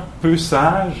gens peu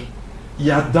sages,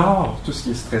 ils adorent tout ce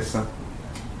qui est stressant.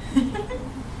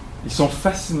 Ils sont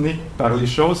fascinés par les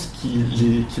choses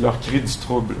qui leur créent du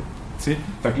trouble. T'sais?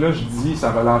 Fait que là, je dis,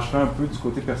 ça relâcherait un peu du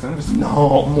côté personnel. Je dis,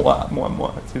 non, moi.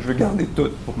 Je veux garder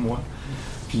tout pour moi.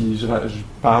 Puis je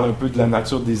parle un peu de la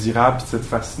nature désirable et de cette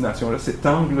fascination-là. Cet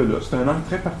angle-là, c'est un angle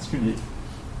très particulier.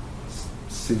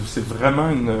 C'est vraiment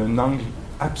un angle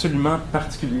absolument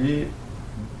particulier,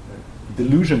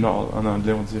 delusional en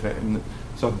anglais on dirait, une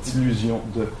sorte d'illusion,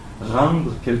 de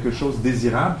rendre quelque chose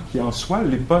désirable qui en soi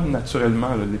l'est pas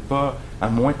naturellement, l'est pas, à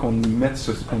moins qu'on y mette,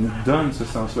 qu'on nous donne ce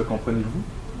sens-là, comprenez-vous?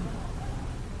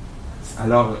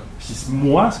 Alors, puis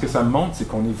moi, ce que ça me montre, c'est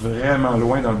qu'on est vraiment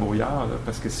loin dans le brouillard, là,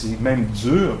 parce que c'est même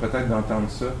dur peut-être d'entendre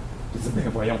ça. De dire,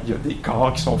 ben voyons, il y a des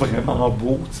corps qui sont vraiment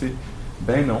beaux, tu sais.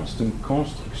 Ben non, c'est une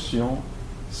construction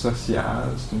sociale,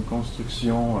 c'est une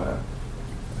construction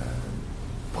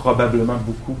probablement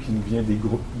beaucoup qui nous vient des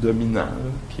groupes dominants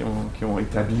là, qui ont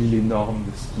établi les normes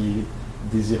de ce qui est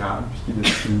désirable et de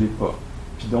ce qui ne l'est pas.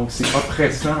 Puis donc c'est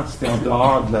oppressant, c'était en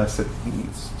dehors de tu ne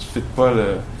fites pas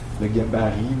le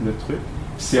gabarit, le truc.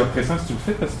 Puis c'est oppressant si tu le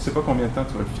fais parce que tu ne sais pas combien de temps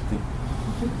tu vas le fitter.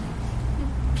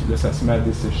 Puis là, ça se met à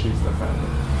dessécher cette affaire-là.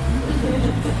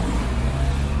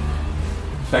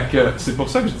 Fait que c'est pour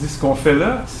ça que je dis ce qu'on fait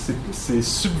là, c'est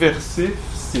subversif,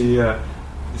 c'est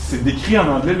décrit en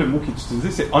anglais, le mot qui est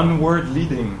utilisé, c'est onward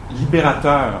leading,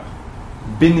 libérateur,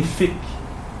 bénéfique.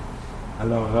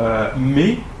 Alors,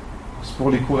 mais c'est pour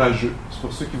les courageux, c'est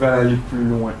pour ceux qui veulent aller plus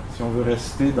loin. Si on veut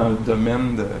rester dans le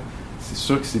domaine de... C'est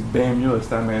sûr que c'est bien mieux de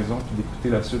rester à la maison et d'écouter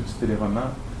la suite du téléroman.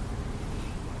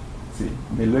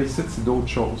 Mais là, ici, c'est d'autres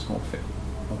choses qu'on fait.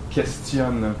 On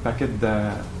questionne un paquet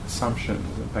d'assumptions,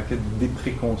 un paquet de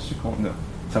préconçus qu'on a.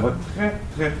 Ça va très,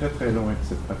 très, très, très loin,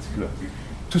 cette pratique-là.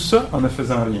 Tout ça en ne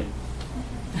faisant rien.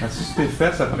 Quand tu t'es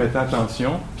fait, ça prêtait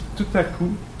attention, puis tout à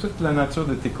coup, toute la nature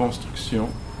de tes constructions,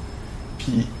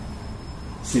 puis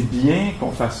c'est bien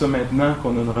qu'on fasse ça maintenant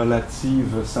qu'on a une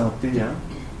relative santé, hein,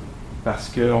 parce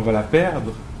qu'on va la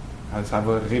perdre. Ça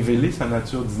va révéler sa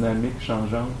nature dynamique,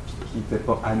 changeante, puis qui n'était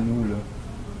pas à nous, là.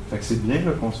 Fait que c'est bien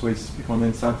là, qu'on soit ici, puis qu'on ait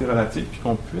une santé relative, puis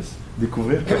qu'on puisse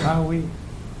découvrir que, ah oui,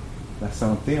 la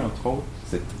santé, entre autres,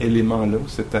 cet élément-là, ou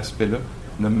cet aspect-là,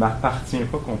 ne m'appartient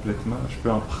pas complètement. Je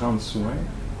peux en prendre soin,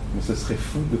 mais ce serait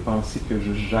fou de penser que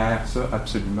je gère ça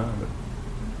absolument, là.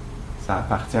 Ça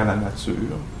appartient à la nature.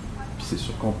 puis c'est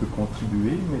sûr qu'on peut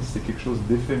contribuer, mais c'est quelque chose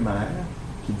d'éphémère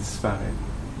qui disparaît.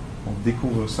 On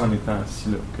découvre ça en étant assis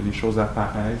là, que les choses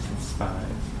apparaissent et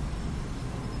disparaissent.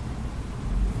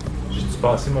 J'ai-tu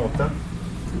passé mon temps?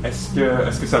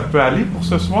 Est-ce que ça peut aller pour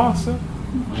ce soir, ça?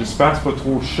 J'espère que c'est pas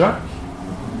trop choc.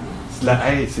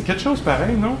 Hey, c'est quelque chose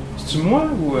pareil, non? C'est-tu moi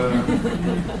ou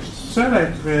je suis seul à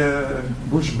être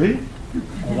bouche bée?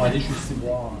 On va aller juste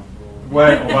voir.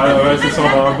 Ouais, c'est ça, on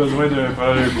va avoir besoin de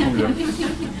prendre un coup là,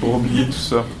 pour oublier tout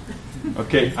ça.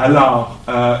 OK, alors,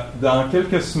 dans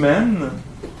quelques semaines,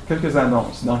 quelques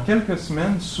annonces. Dans quelques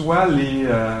semaines, soit les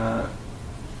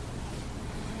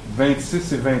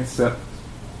 26 et 27,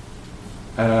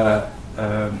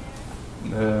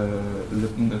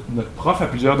 notre prof à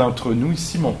plusieurs d'entre nous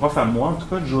ici, mon prof à moi, en tout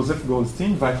cas, Joseph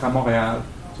Goldstein, va être à Montréal.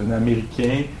 C'est un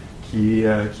Américain qui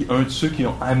est un de ceux qui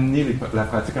ont amené la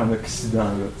pratique en Occident.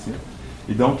 Là, t'sais.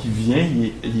 Et donc, il vient,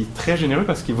 il est très généreux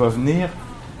parce qu'il va venir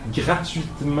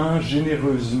gratuitement,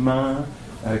 généreusement.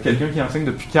 Quelqu'un qui enseigne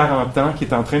depuis 40 ans, qui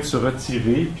est en train de se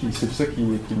retirer, puis c'est ça qu'il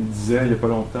me disait il n'y a pas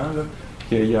longtemps, là,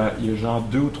 qu'il y a genre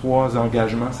 2 ou 3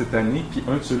 engagements cette année, puis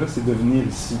un de ceux-là, c'est de venir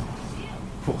ici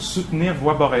pour soutenir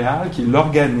Voix Boréale, qui est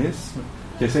l'organisme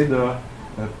qui essaie de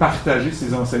partager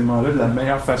ces enseignements-là de la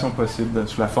meilleure façon possible,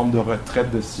 sous la forme de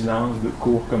retraite, de silence, de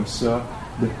cours comme ça,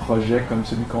 de projets comme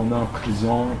celui qu'on a en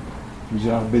prison.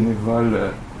 Plusieurs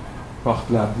bénévoles portent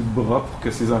la bout de bras pour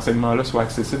que ces enseignements-là soient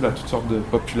accessibles à toutes sortes de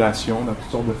populations, dans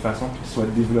toutes sortes de façons, puis qu'ils soient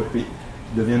développés,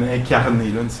 qu'ils deviennent incarnés,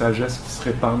 là, une sagesse qui se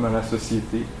répande dans la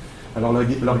société. Alors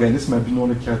l'organisme à but non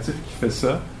lucratif qui fait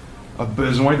ça a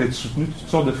besoin d'être soutenu de toutes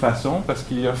sortes de façons parce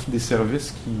qu'il offre des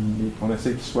services qu'on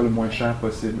essaie qu'ils soient le moins cher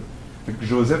possible. Fait que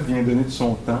Joseph vient donner de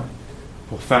son temps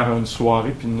pour faire une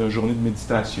soirée puis une journée de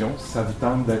méditation. Si ça vous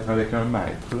tente d'être avec un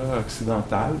maître là,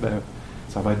 occidental, ben,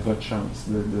 ça va être votre chance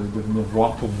de venir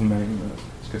voir pour vous-même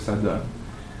ce que ça donne.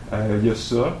 Il y a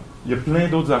ça. Il y a plein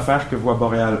d'autres affaires que Voix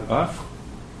Boréale offre.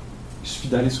 Il suffit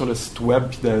d'aller sur le site web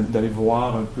et d'aller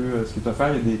voir un peu ce qui est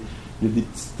offert. Il y a des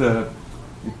petites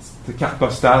cartes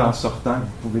postales en sortant que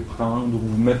vous pouvez prendre ou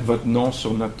vous mettre votre nom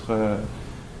sur notre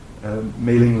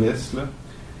mailing list. Là.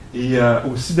 Et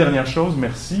aussi, dernière chose,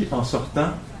 merci, en sortant,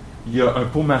 il y a un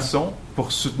pot maçon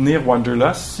pour soutenir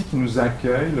Wanderlust ici qui nous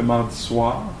accueille le mardi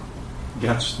soir,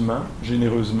 gratuitement,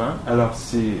 généreusement. Alors,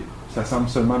 ça semble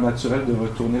seulement naturel de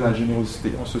retourner la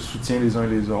générosité. On se soutient les uns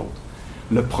les autres.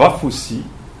 Le prof aussi,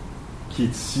 qui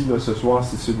est ici là, ce soir,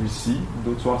 c'est celui-ci.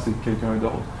 D'autres soirs, c'est quelqu'un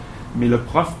d'autre. Mais le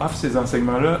prof offre ces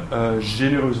enseignements-là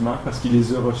généreusement parce qu'il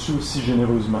les a reçus aussi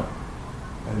généreusement.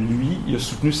 Lui, il a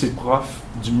soutenu ses profs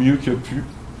du mieux qu'il a pu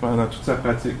pendant toute sa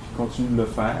pratique. Il continue de le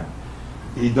faire.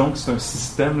 Et donc, c'est un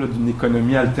système là, d'une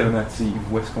économie alternative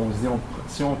où est-ce qu'on se dit,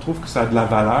 si on trouve que ça a de la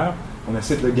valeur, on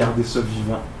essaie de garder ça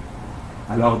vivant.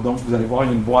 Alors, donc, vous allez voir, il y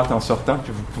a une boîte en sortant,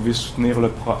 puis vous pouvez soutenir le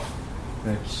prof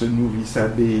qui se nourrit,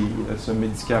 s'habille, se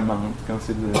médicamente, quand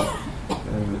c'est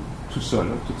tout ça,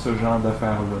 là, tout ce genre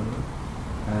d'affaires-là.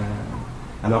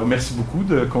 Alors, merci beaucoup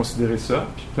de considérer ça,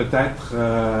 puis peut-être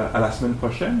à la semaine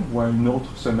prochaine ou à une autre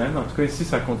semaine. En tout cas, ici,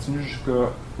 ça continue jusqu'au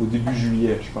début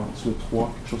juillet, je pense, le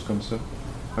 3, quelque chose comme ça.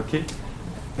 OK?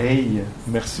 Hey,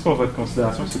 merci pour votre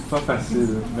considération, c'est pas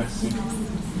facile. Merci.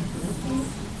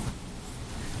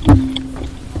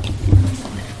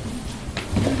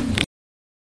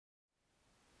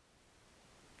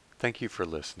 Thank you for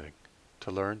listening.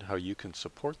 To learn how you can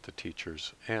support the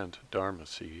teachers and Dharma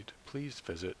Seed, please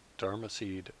visit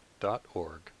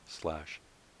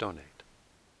dharmaseed.org/donate.